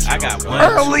podcast I got 1,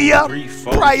 earlier. 2, 3,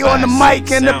 4, probably 5, on the mic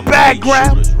 6, in the 7,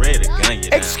 background.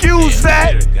 Excuse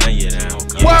that. Ready to gun you down.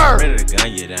 Word. Ready to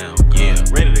gun you down. Yeah,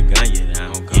 ready to gun you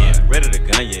down. Yeah, ready to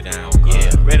gun you down.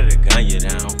 Yeah, ready to gun you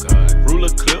down. Ruler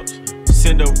clips.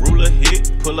 Send a ruler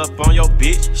hit, pull up on your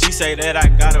bitch. She say that I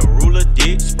got a ruler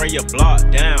dick. Spray your block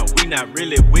down. We not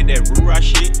really with that Rura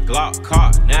shit. Glock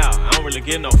caught now. I don't really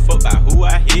give no fuck about who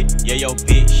I hit. Yeah, yo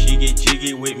bitch, she get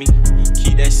jiggy with me.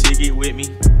 Keep that ciggy with me.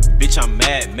 Bitch, I'm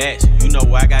Mad Max. You know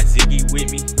I got Ziggy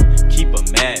with me. Keep a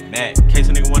Mad Max. Case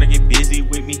a nigga wanna get busy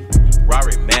with me.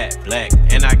 Rari matte black.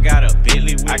 And I got a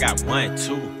Bentley with me. I got 1,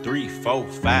 2, 3, 4,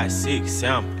 5, 6,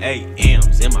 7, 8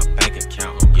 M's in my bank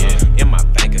account. Yeah, in my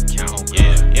bank account.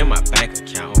 Yeah, in my bank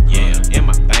account. Yeah, in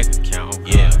my bank account.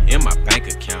 Yeah, in my bank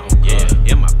account.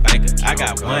 Yeah, in my bank account. I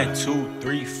got 1, 2,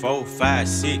 3, 4, 5,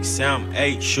 6, 7,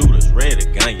 8 shooters ready to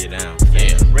gun you down.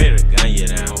 Yeah, ready to gun you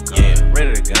down. Yeah,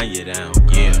 ready to gun you down.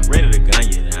 Yeah, ready to gun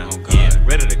you down. Yeah,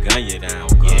 ready to gun you down.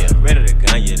 Yeah, ready to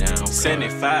gun you down.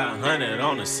 7500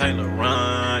 on a Saint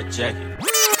Laurent jacket.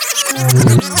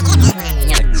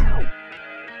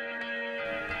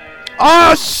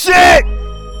 Oh shit!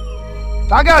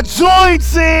 I got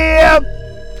joints here.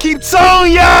 Keep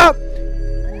telling ya.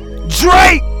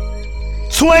 Drake,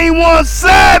 21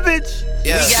 Savage.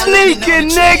 Yeah. Sneaking,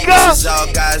 nigga. This is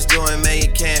all guys doing, man,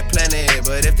 you can't plan it.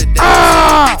 But if the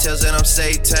details, then I'm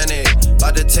satanic.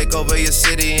 About to take over your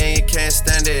city and you can't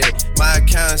stand it. My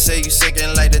account say you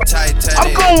sinking like the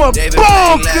Titanic. I'm going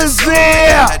bonkers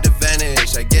there. I had to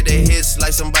vanish. I get the hits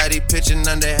like somebody pitching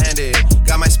underhanded.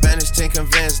 Got my Spanish team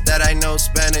convinced that I know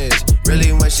Spanish.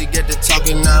 Really, when she get to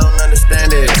talking, I don't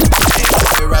understand it.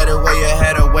 Ain't right away, you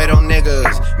had to wait on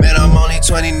niggas. Man, I'm only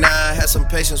 29, had some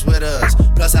patience with us.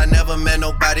 Plus, I never met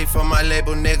nobody from my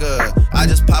label, nigga. I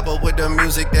just pop up with the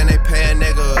music, then they pay a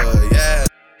nigga, yeah.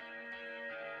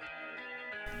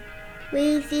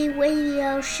 Weezy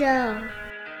Radio Show.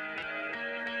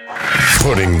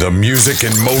 Putting the music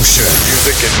in motion.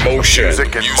 Music in motion.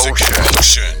 Music in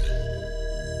motion.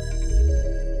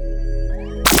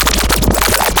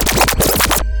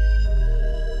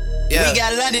 Yeah. We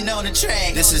got London on the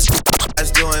track. This is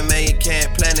guys doing, man, you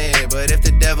can't plan it. But if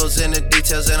the devil's in the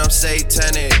details, then I'm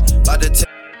satanic. About to take.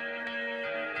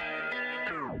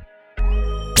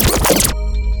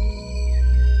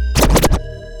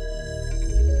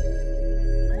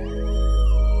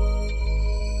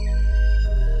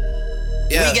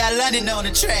 Yeah. We got London on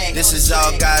the track. This is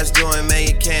all guys doing, man,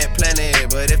 you can't plan it.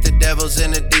 But if the devil's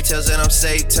in the details, then I'm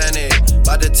satanic.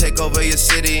 About to take over your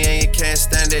city and you can't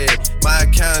stand it. My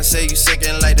accountant say you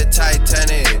sinking like the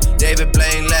Titanic. David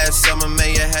Blaine last summer,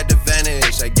 man, you had the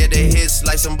vanish. I get the hits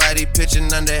like somebody pitching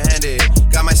underhanded.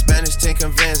 Got my Spanish team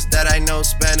convinced that I know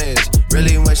Spanish.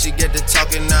 Really, when she get to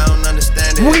talking, I don't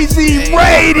understand it. Weezy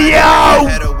Radio! I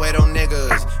had to wait on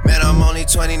niggas. Man, I'm only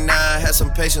 29, had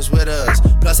some patience with us.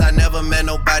 Plus, I never met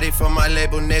nobody from my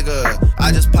label, nigga.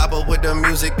 I just pop up with the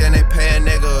music, then they pay a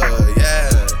nigga, yeah.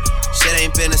 Shit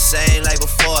ain't been the same like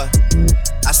before.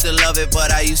 I still love it,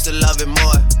 but I used to love it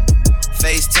more.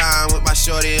 FaceTime with my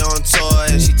shorty on tour,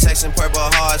 and she texting purple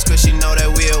hearts, cause she know that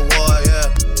we at war,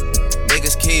 yeah.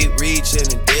 Niggas keep reaching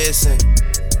and dissing.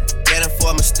 Can't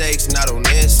afford mistakes, not on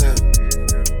this end.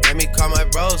 Let me call my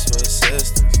bros for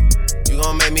assistance. You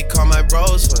gon' make me call my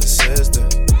bros for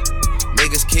assistance.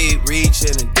 Niggas keep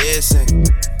reaching and dissing.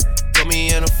 Put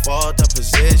me in a fucked up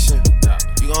position.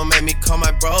 You gon' make me call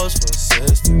my bros for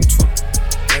assistance.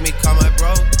 Let me call my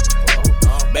bro.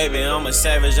 Baby, I'm a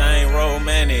savage, I ain't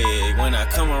romantic. When I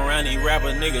come around, these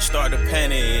rapper niggas start to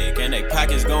panic. And they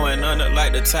pockets going under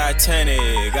like the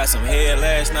Titanic. Got some head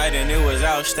last night and it was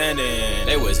outstanding.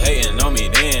 They was hating on me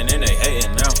then and they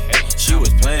hating now. She was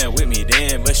playing with me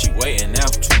then, but she waiting now.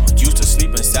 Used to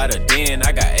sleep inside a den,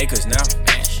 I got acres now.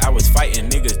 I was fighting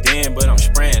niggas then, but I'm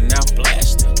spraying now.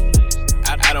 Blasting.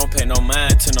 I don't pay no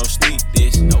mind to no sneak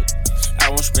this. Nope. I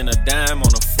won't spend a dime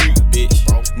on a freak, bitch.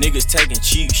 Niggas taking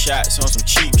cheap shots on some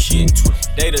cheap shit.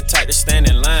 They the type to stand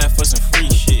in line for some free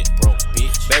shit, bro,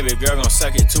 bitch. Baby girl gon'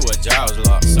 suck it to a jaws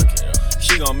lock. Suck it up.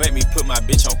 She gon' make me put my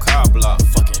bitch on car block.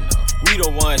 Fucking up. We the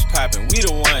ones popping, we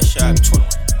the ones shopping.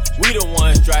 We the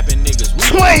ones dropping niggas. We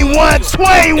 21. The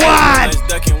ones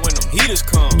ducking when them heaters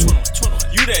come.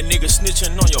 You that nigga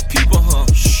snitching on your people, huh?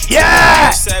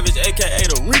 Yeah! Savage, aka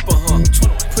the Reaper, huh?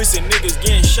 Pussy niggas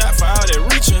getting shot for all that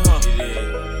reaching, huh?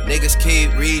 Niggas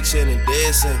keep reaching and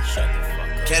dissing.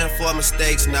 Can't afford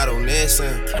mistakes, not on this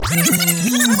end.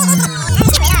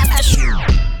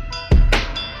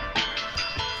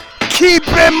 Keep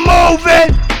it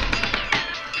moving.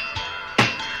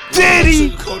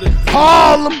 Diddy,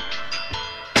 Harlem.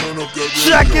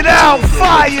 Check it out,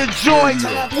 Fire Joint.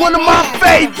 One of my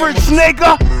favorites,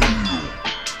 nigga.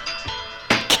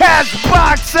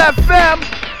 Cashbox FM,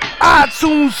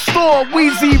 iTunes Store,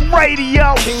 Weezy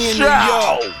Radio King Show. New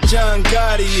York, John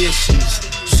Gotti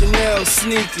issues, Chanel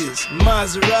sneakers,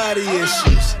 Maserati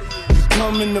issues. You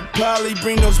come in the Poly,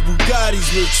 bring those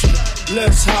Bugattis with you.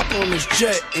 Let's hop on this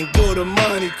jet and go to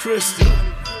Monte Cristo.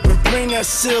 But bring that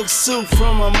silk suit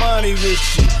from Armani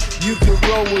with you. You can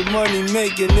roll with money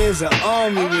making, there's an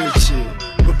army with you.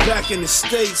 But back in the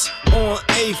States, on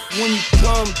 8th, when you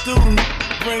come through,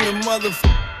 bring a motherfucker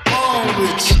on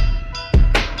with you.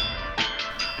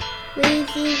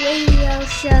 Weezy Radio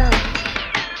Show.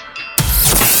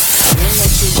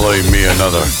 Play me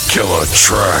another killer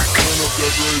track.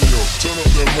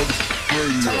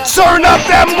 Turn up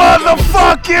that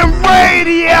motherfucking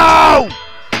radio.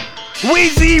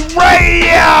 Weezy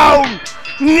Radio,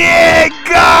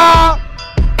 nigga.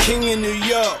 King of New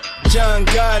York, John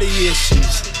Gotti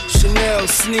issues, Chanel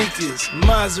sneakers,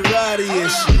 Maserati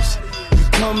issues. You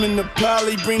come in the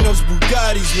Poly, bring those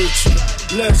Bugattis with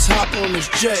you. Let's hop on this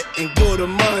jet and go to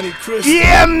Monte Cristo.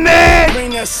 Yeah, man.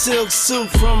 Bring that silk suit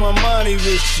from Armani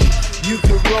with you. You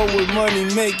can roll with money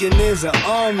making, there's an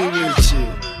army with you.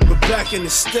 But back in the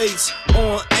States,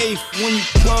 on 8th, when you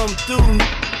come through,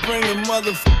 bring a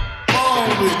motherfucker on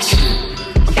with you.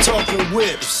 I'm talking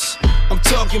whips, I'm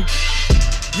talking.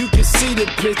 You can see the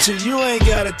picture, you ain't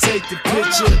gotta take the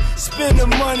picture. Spend the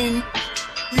money,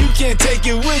 you can't take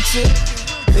it with you.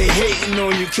 They hating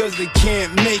on you cause they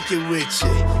can't make it with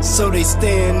you. So they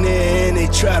stand there and they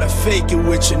try to fake it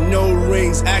with you. No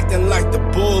rings, acting like the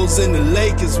Bulls and the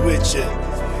Lakers with you.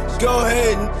 Go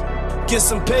ahead and get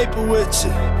some paper with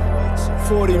you.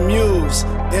 40 mules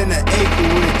and an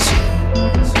acre with you.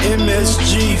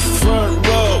 MSG front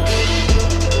row,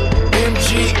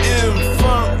 MGM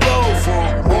front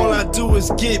row. All I do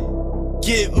is get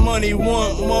money,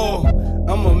 want more.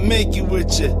 I'ma make it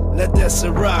with you. Let that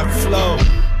Ciroc flow.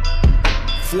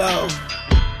 Flow.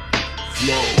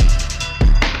 Flow.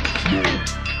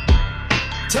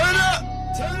 Turn up.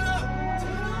 Turn up.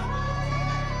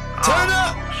 Turn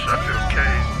up.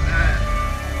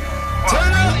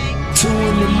 Turn up. 2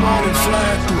 in the morning,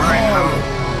 flying through Harlem.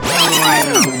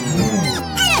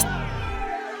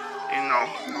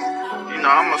 know,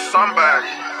 I'm a somebody,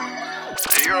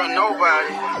 and you're a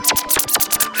nobody.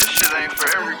 This shit ain't for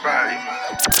everybody.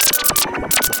 You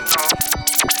know,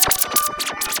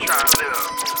 I'm just trying to live.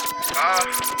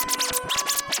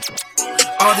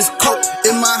 All this coke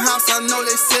in my house, I know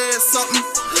they said something.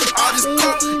 All this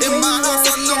coke in my house,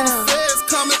 I know the feds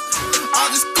coming. All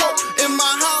this coke in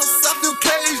my house, I feel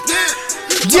caged in.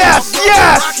 Yes,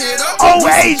 yes!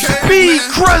 OHB,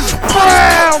 Chris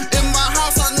Brown,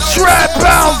 Trap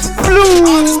House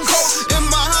Blues.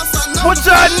 What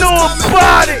y'all know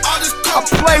about it? I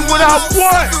play what I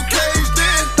want.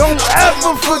 Don't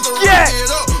ever forget.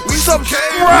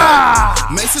 Subscribe.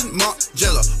 Mason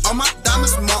Margiela, all my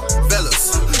diamonds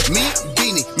Marvellas. Me and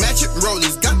Beanie, matching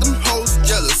rollies, got them hoes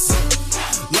jealous.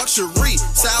 Luxury,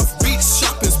 South Beach,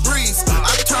 shopping sprees.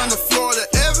 I turn the Florida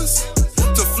Evans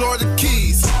to Florida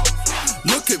Keys.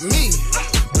 Look at me,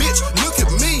 bitch, look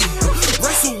at me.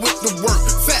 Wrestle with the work,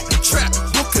 fat trap,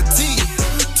 Booker T.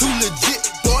 Too legit,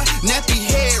 boy, nappy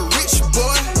head, rich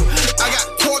boy. I got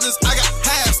quarters, I got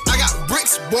halves, I got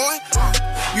bricks, boy.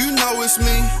 You know it's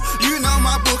me, you know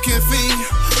my booking fee.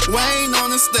 Wayne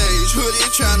on the stage,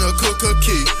 hoodie tryna cook a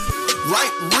key.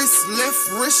 Right wrist,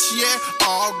 left wrist, yeah,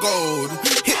 all gold.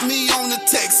 Hit me on the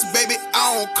text, baby,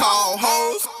 I don't call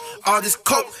hoes. All this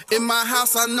coke in my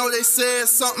house, I know they said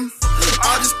something.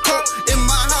 All this coke in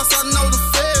my house, I know the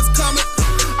feds coming.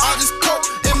 All this coke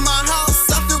in my house,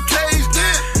 I feel caged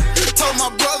in. Told my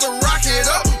brother, rock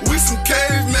it up, we some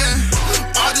cavemen.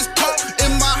 All this coke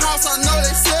in my house, I know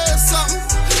they said something.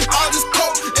 All this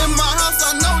coke in my house,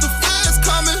 I know the feds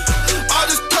coming. All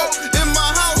this coke in my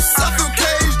house, I feel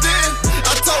caged in.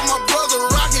 I told my brother,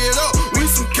 rock it up, we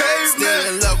some cavemen. Still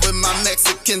in love with my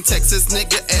Mexican Texas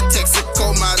nigga at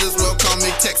Texaco, might as well call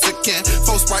me Texican.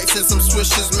 4 Sprites and some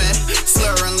Swishes, man.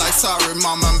 Slurring like sorry,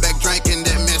 mom, I'm back drinking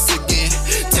that mess again.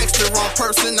 Text the wrong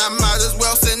person, I might as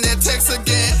well send that text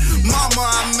again. Mama,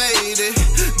 I made it.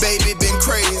 Baby been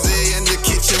crazy in the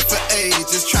kitchen for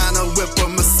ages, trying to whip a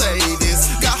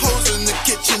Mercedes. Got hoes in the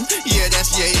kitchen, yeah,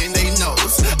 that's yay and they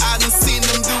knows. I done seen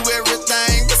them do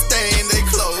everything but stay in they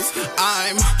clothes.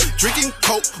 I'm drinking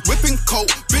coke, whipping coke,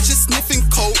 bitches sniffing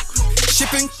coke,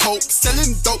 shipping coke,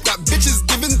 selling dope, got bitches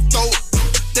giving dope.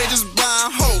 They just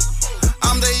buying hope,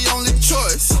 I'm their only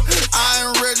choice. I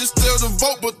ain't registered to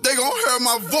vote, but they gon' hear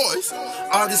my voice.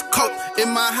 All this coke in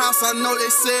my house, I know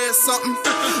they said something.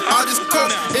 All this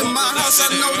coke in my house, I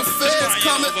know the feds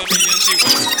coming.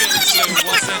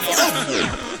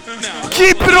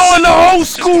 Keep it on the old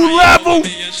school level.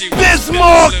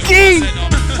 Bismarcky,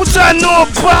 what y'all know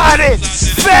about it?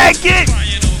 Faggot,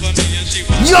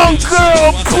 young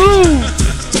girl blues.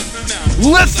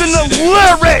 Listen to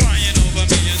lyrics.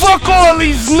 Fuck all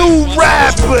these new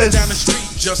rappers. Down the street,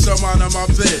 just some out of my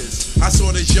biz. I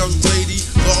saw this young lady,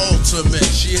 the ultimate.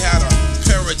 She had a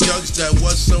pair of jugs that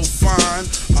was so fine.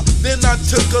 Then I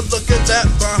took a look at that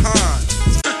behind.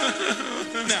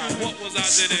 Now what was I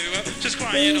to do? Just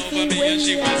crying over me and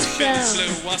she was feeling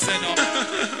blue. I said,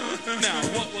 now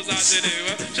what was I to do?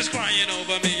 Just crying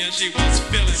over me and she was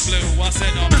feeling blue. I said,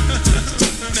 now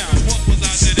what was I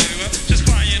to do? Just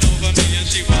crying over me and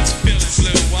she was feeling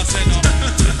blue. I said,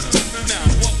 now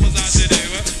what was I to do?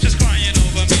 Just crying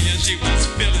over me and she was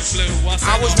feeling blue.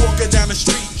 I was walking down the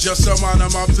street, just some out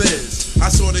of my biz. I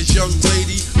saw this young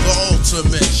lady, the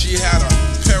ultimate. She had a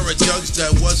pair of jugs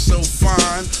that was so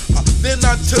fine. Then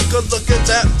I took a look at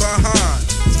that behind.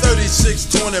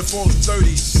 36, 24,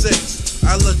 36.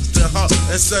 I looked at her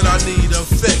and said I need a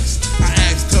fix. I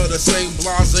asked her the same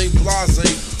blase.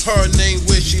 Her name,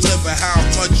 where she live, and how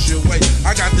much you weigh.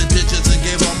 I got the digits and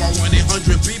gave her my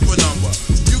 1-800 people number.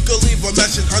 You could leave a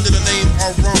message under the name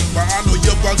or rumba. I know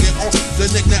you're bugging on the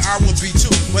nickname I would be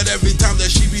too. But every time that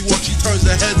she be walk, she turns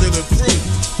the heads of the crew.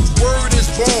 Word is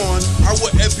born, I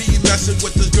wouldn't be messing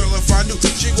with this girl if I knew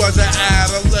she was an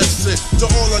adolescent. To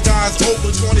all the guys over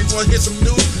 21, here's some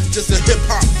news. Just a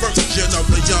hip-hop version of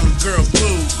the young girl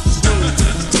blues.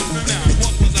 Now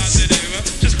what was I to do?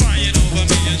 Just crying over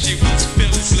me and she was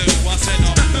feeling blue. I said,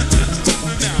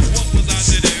 now what was I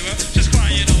to do? Just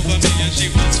crying over me and she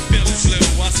was feeling blue.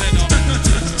 I said, now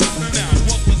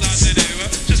what was I to do?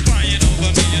 Just crying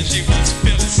over me and she was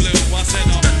feeling blue. I said,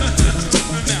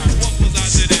 now what was I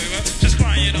to do? Just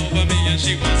crying over me and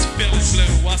she was feeling blue.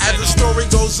 I said, as the story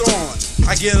goes on,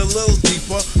 I get a little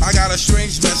deeper. I got a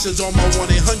strange message on my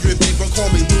 1-800 people. Call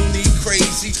me loony,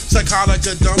 crazy, psychotic,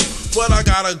 or dumb. But I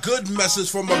got a good message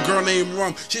from a girl named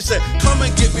Rum. She said, come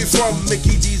and get me from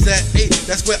Mickey D's at 8.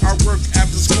 That's where I work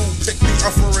after school, pick me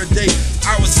up for a date.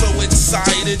 I was so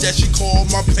excited that she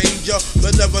called my pager,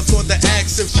 but never thought to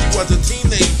ask if she was a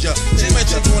teenager. She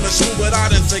mentioned going to school, but I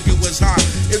didn't think it was hot.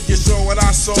 If you saw what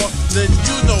I saw, then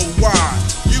you know why.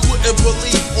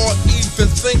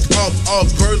 a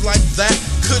bird like that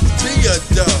could be a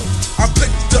dove. I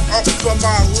picked her up from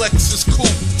my Lexus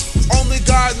coupe. Only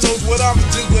God knows what I'm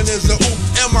doing is a oop.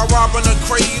 Am I robbing a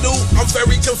cradle? I'm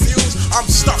very confused. I'm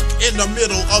stuck in the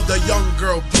middle of the young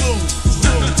girl blues.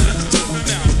 Now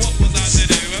what was I to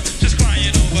do? Just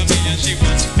crying over me and she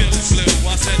was feeling blue.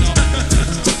 I said, oh.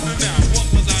 Now what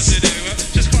was I to do?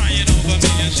 Just crying over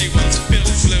me and she was feeling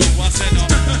blue. I said, oh.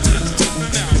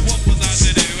 Now what was I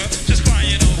to do? Just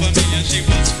crying over me and she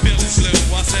was feeling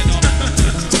blue. I said, oh.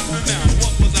 Now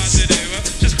what was I to do?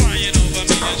 Just crying over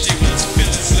me and she was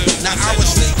feeling blue. Now I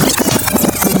was thinking.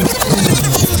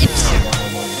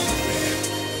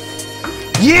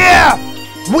 Yeah,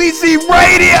 Weezy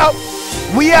Radio.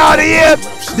 We out here.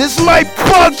 This might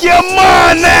fuck your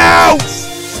mind now.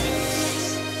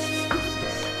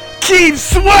 Keep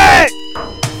Sweat.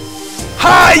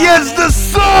 High as the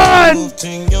sun.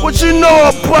 What you know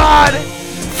about it?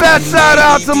 Fat shout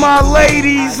out to my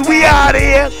ladies. We out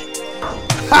here.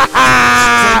 Ha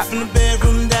ha. From the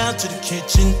bedroom down to the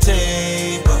kitchen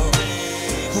table.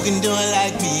 Who can do it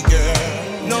like me, girl?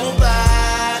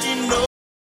 Nobody knows.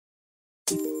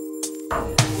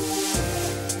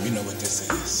 You know what this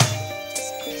is.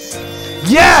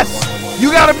 Yes,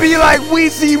 you gotta be like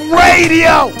Weezy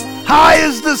Radio. High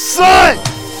as the sun.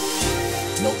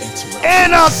 No interruption.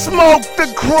 And I smoke the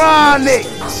chronic.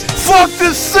 Fuck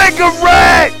the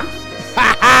cigarette.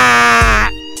 Ha ha.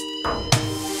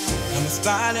 I'ma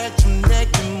slide at your neck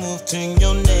and move to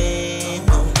your name.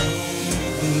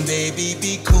 Baby,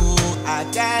 be cool, I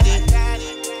got it.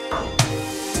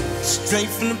 Straight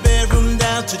from the bedroom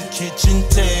down to the kitchen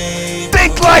table.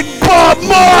 Think like Bob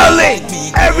Marley.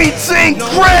 Everything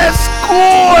Chris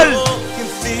cool. Can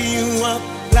fill you up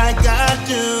like I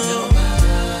do.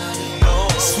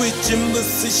 Switching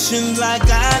positions like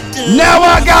I do. Now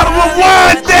I gotta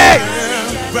rewind it.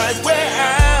 Right where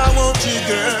I want you,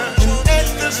 girl. And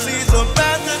ecstasy's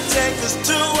about to take us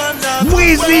to another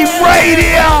Weezy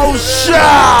Radio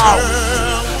Show.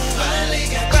 Finally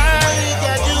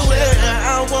got you where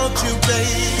I want you,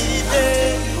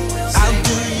 baby. I'll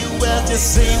do you well,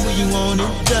 just say what you want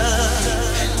it done.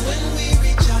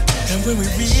 And when we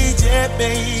reach it,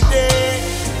 baby,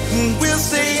 we'll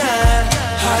say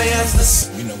high as the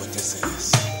sun. You know what this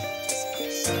is.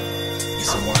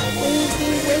 It's a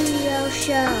Weezy Radio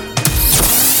Show.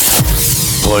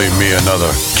 Play me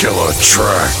another killer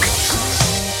track.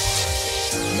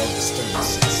 No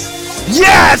disturbances.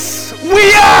 Yes,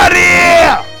 we out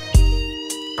here.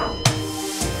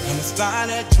 I'ma slide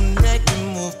at your neck and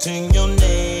move to your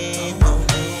name.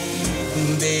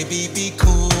 Baby, be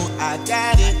cool, I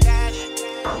got it.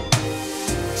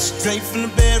 Straight from the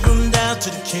bedroom down to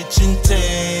the kitchen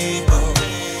table.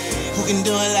 Who can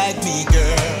do it like me,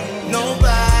 girl?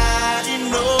 Nobody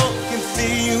can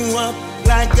fill you up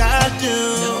like I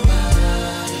do.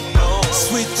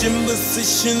 Switching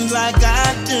positions like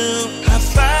I do. I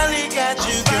finally got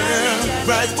you, girl.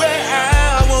 Right where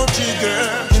I want you,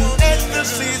 girl. And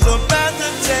ecstasy's about to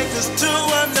take us to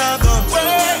another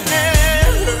world.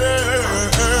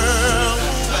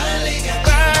 Finally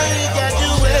got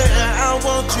you where I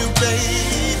want you,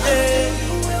 baby.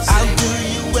 I'll do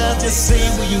you well, just say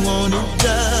what you want it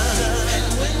done.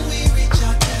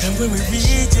 And when we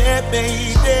reach it, baby,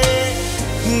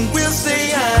 we'll say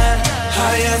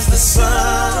high as the sun,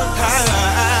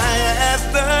 high as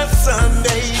the sun,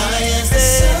 baby. High as the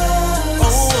sun.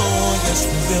 Oh, yes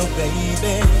we will,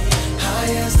 baby.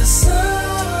 High as the sun.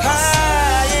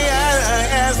 High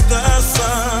as the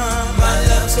sun. My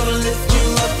love's gonna lift you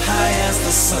up high as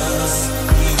the sun.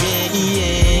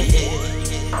 Yeah.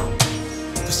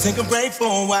 Let's take a break for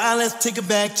a while. Let's take it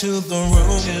back to the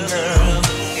room, girl.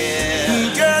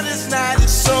 Girl, this night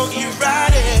is so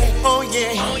erotic. Oh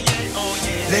yeah.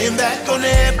 Laying back on the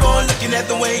headboard, looking at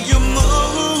the way you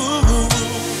move.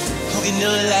 Who can do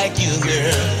it like you,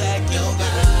 girl?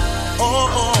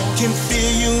 Oh, can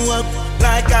fill you up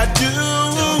like I do.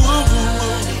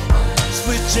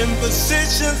 Switching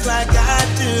positions like I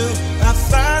do. I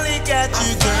finally got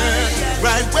you, girl.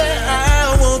 Right where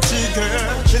I want you,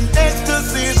 girl. And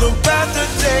ecstasy's about to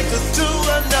take us to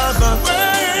another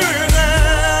world.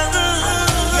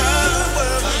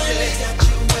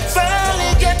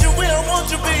 Finally got you where I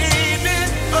want you, baby.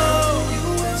 Oh,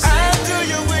 I'll do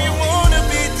you where you wanna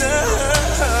be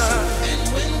done.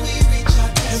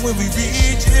 And when we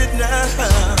reach it now,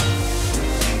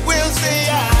 we'll say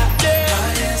high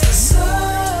as the sun.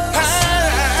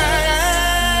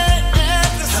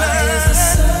 High as the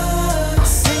sun.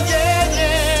 Yeah,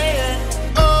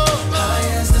 yeah. Oh,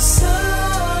 high as the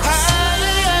sun.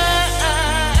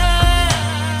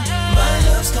 My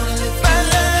love's gonna lift my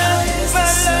love, baby.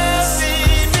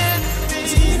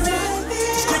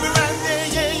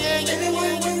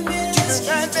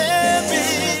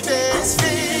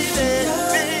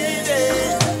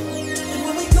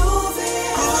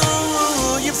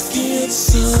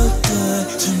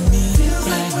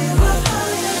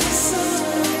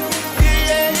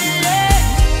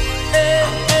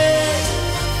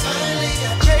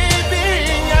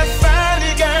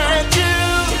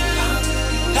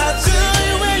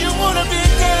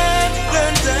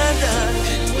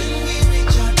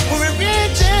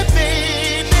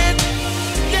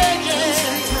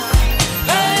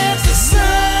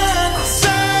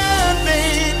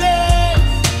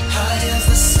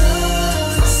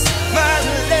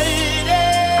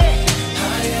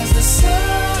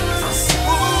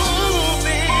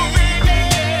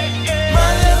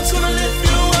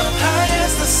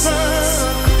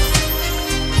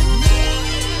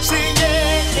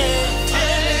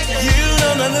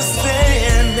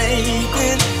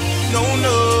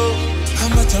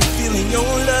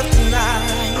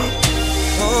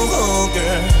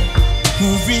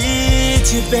 need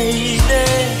you, baby.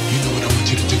 You know what I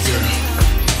want you to do, girl?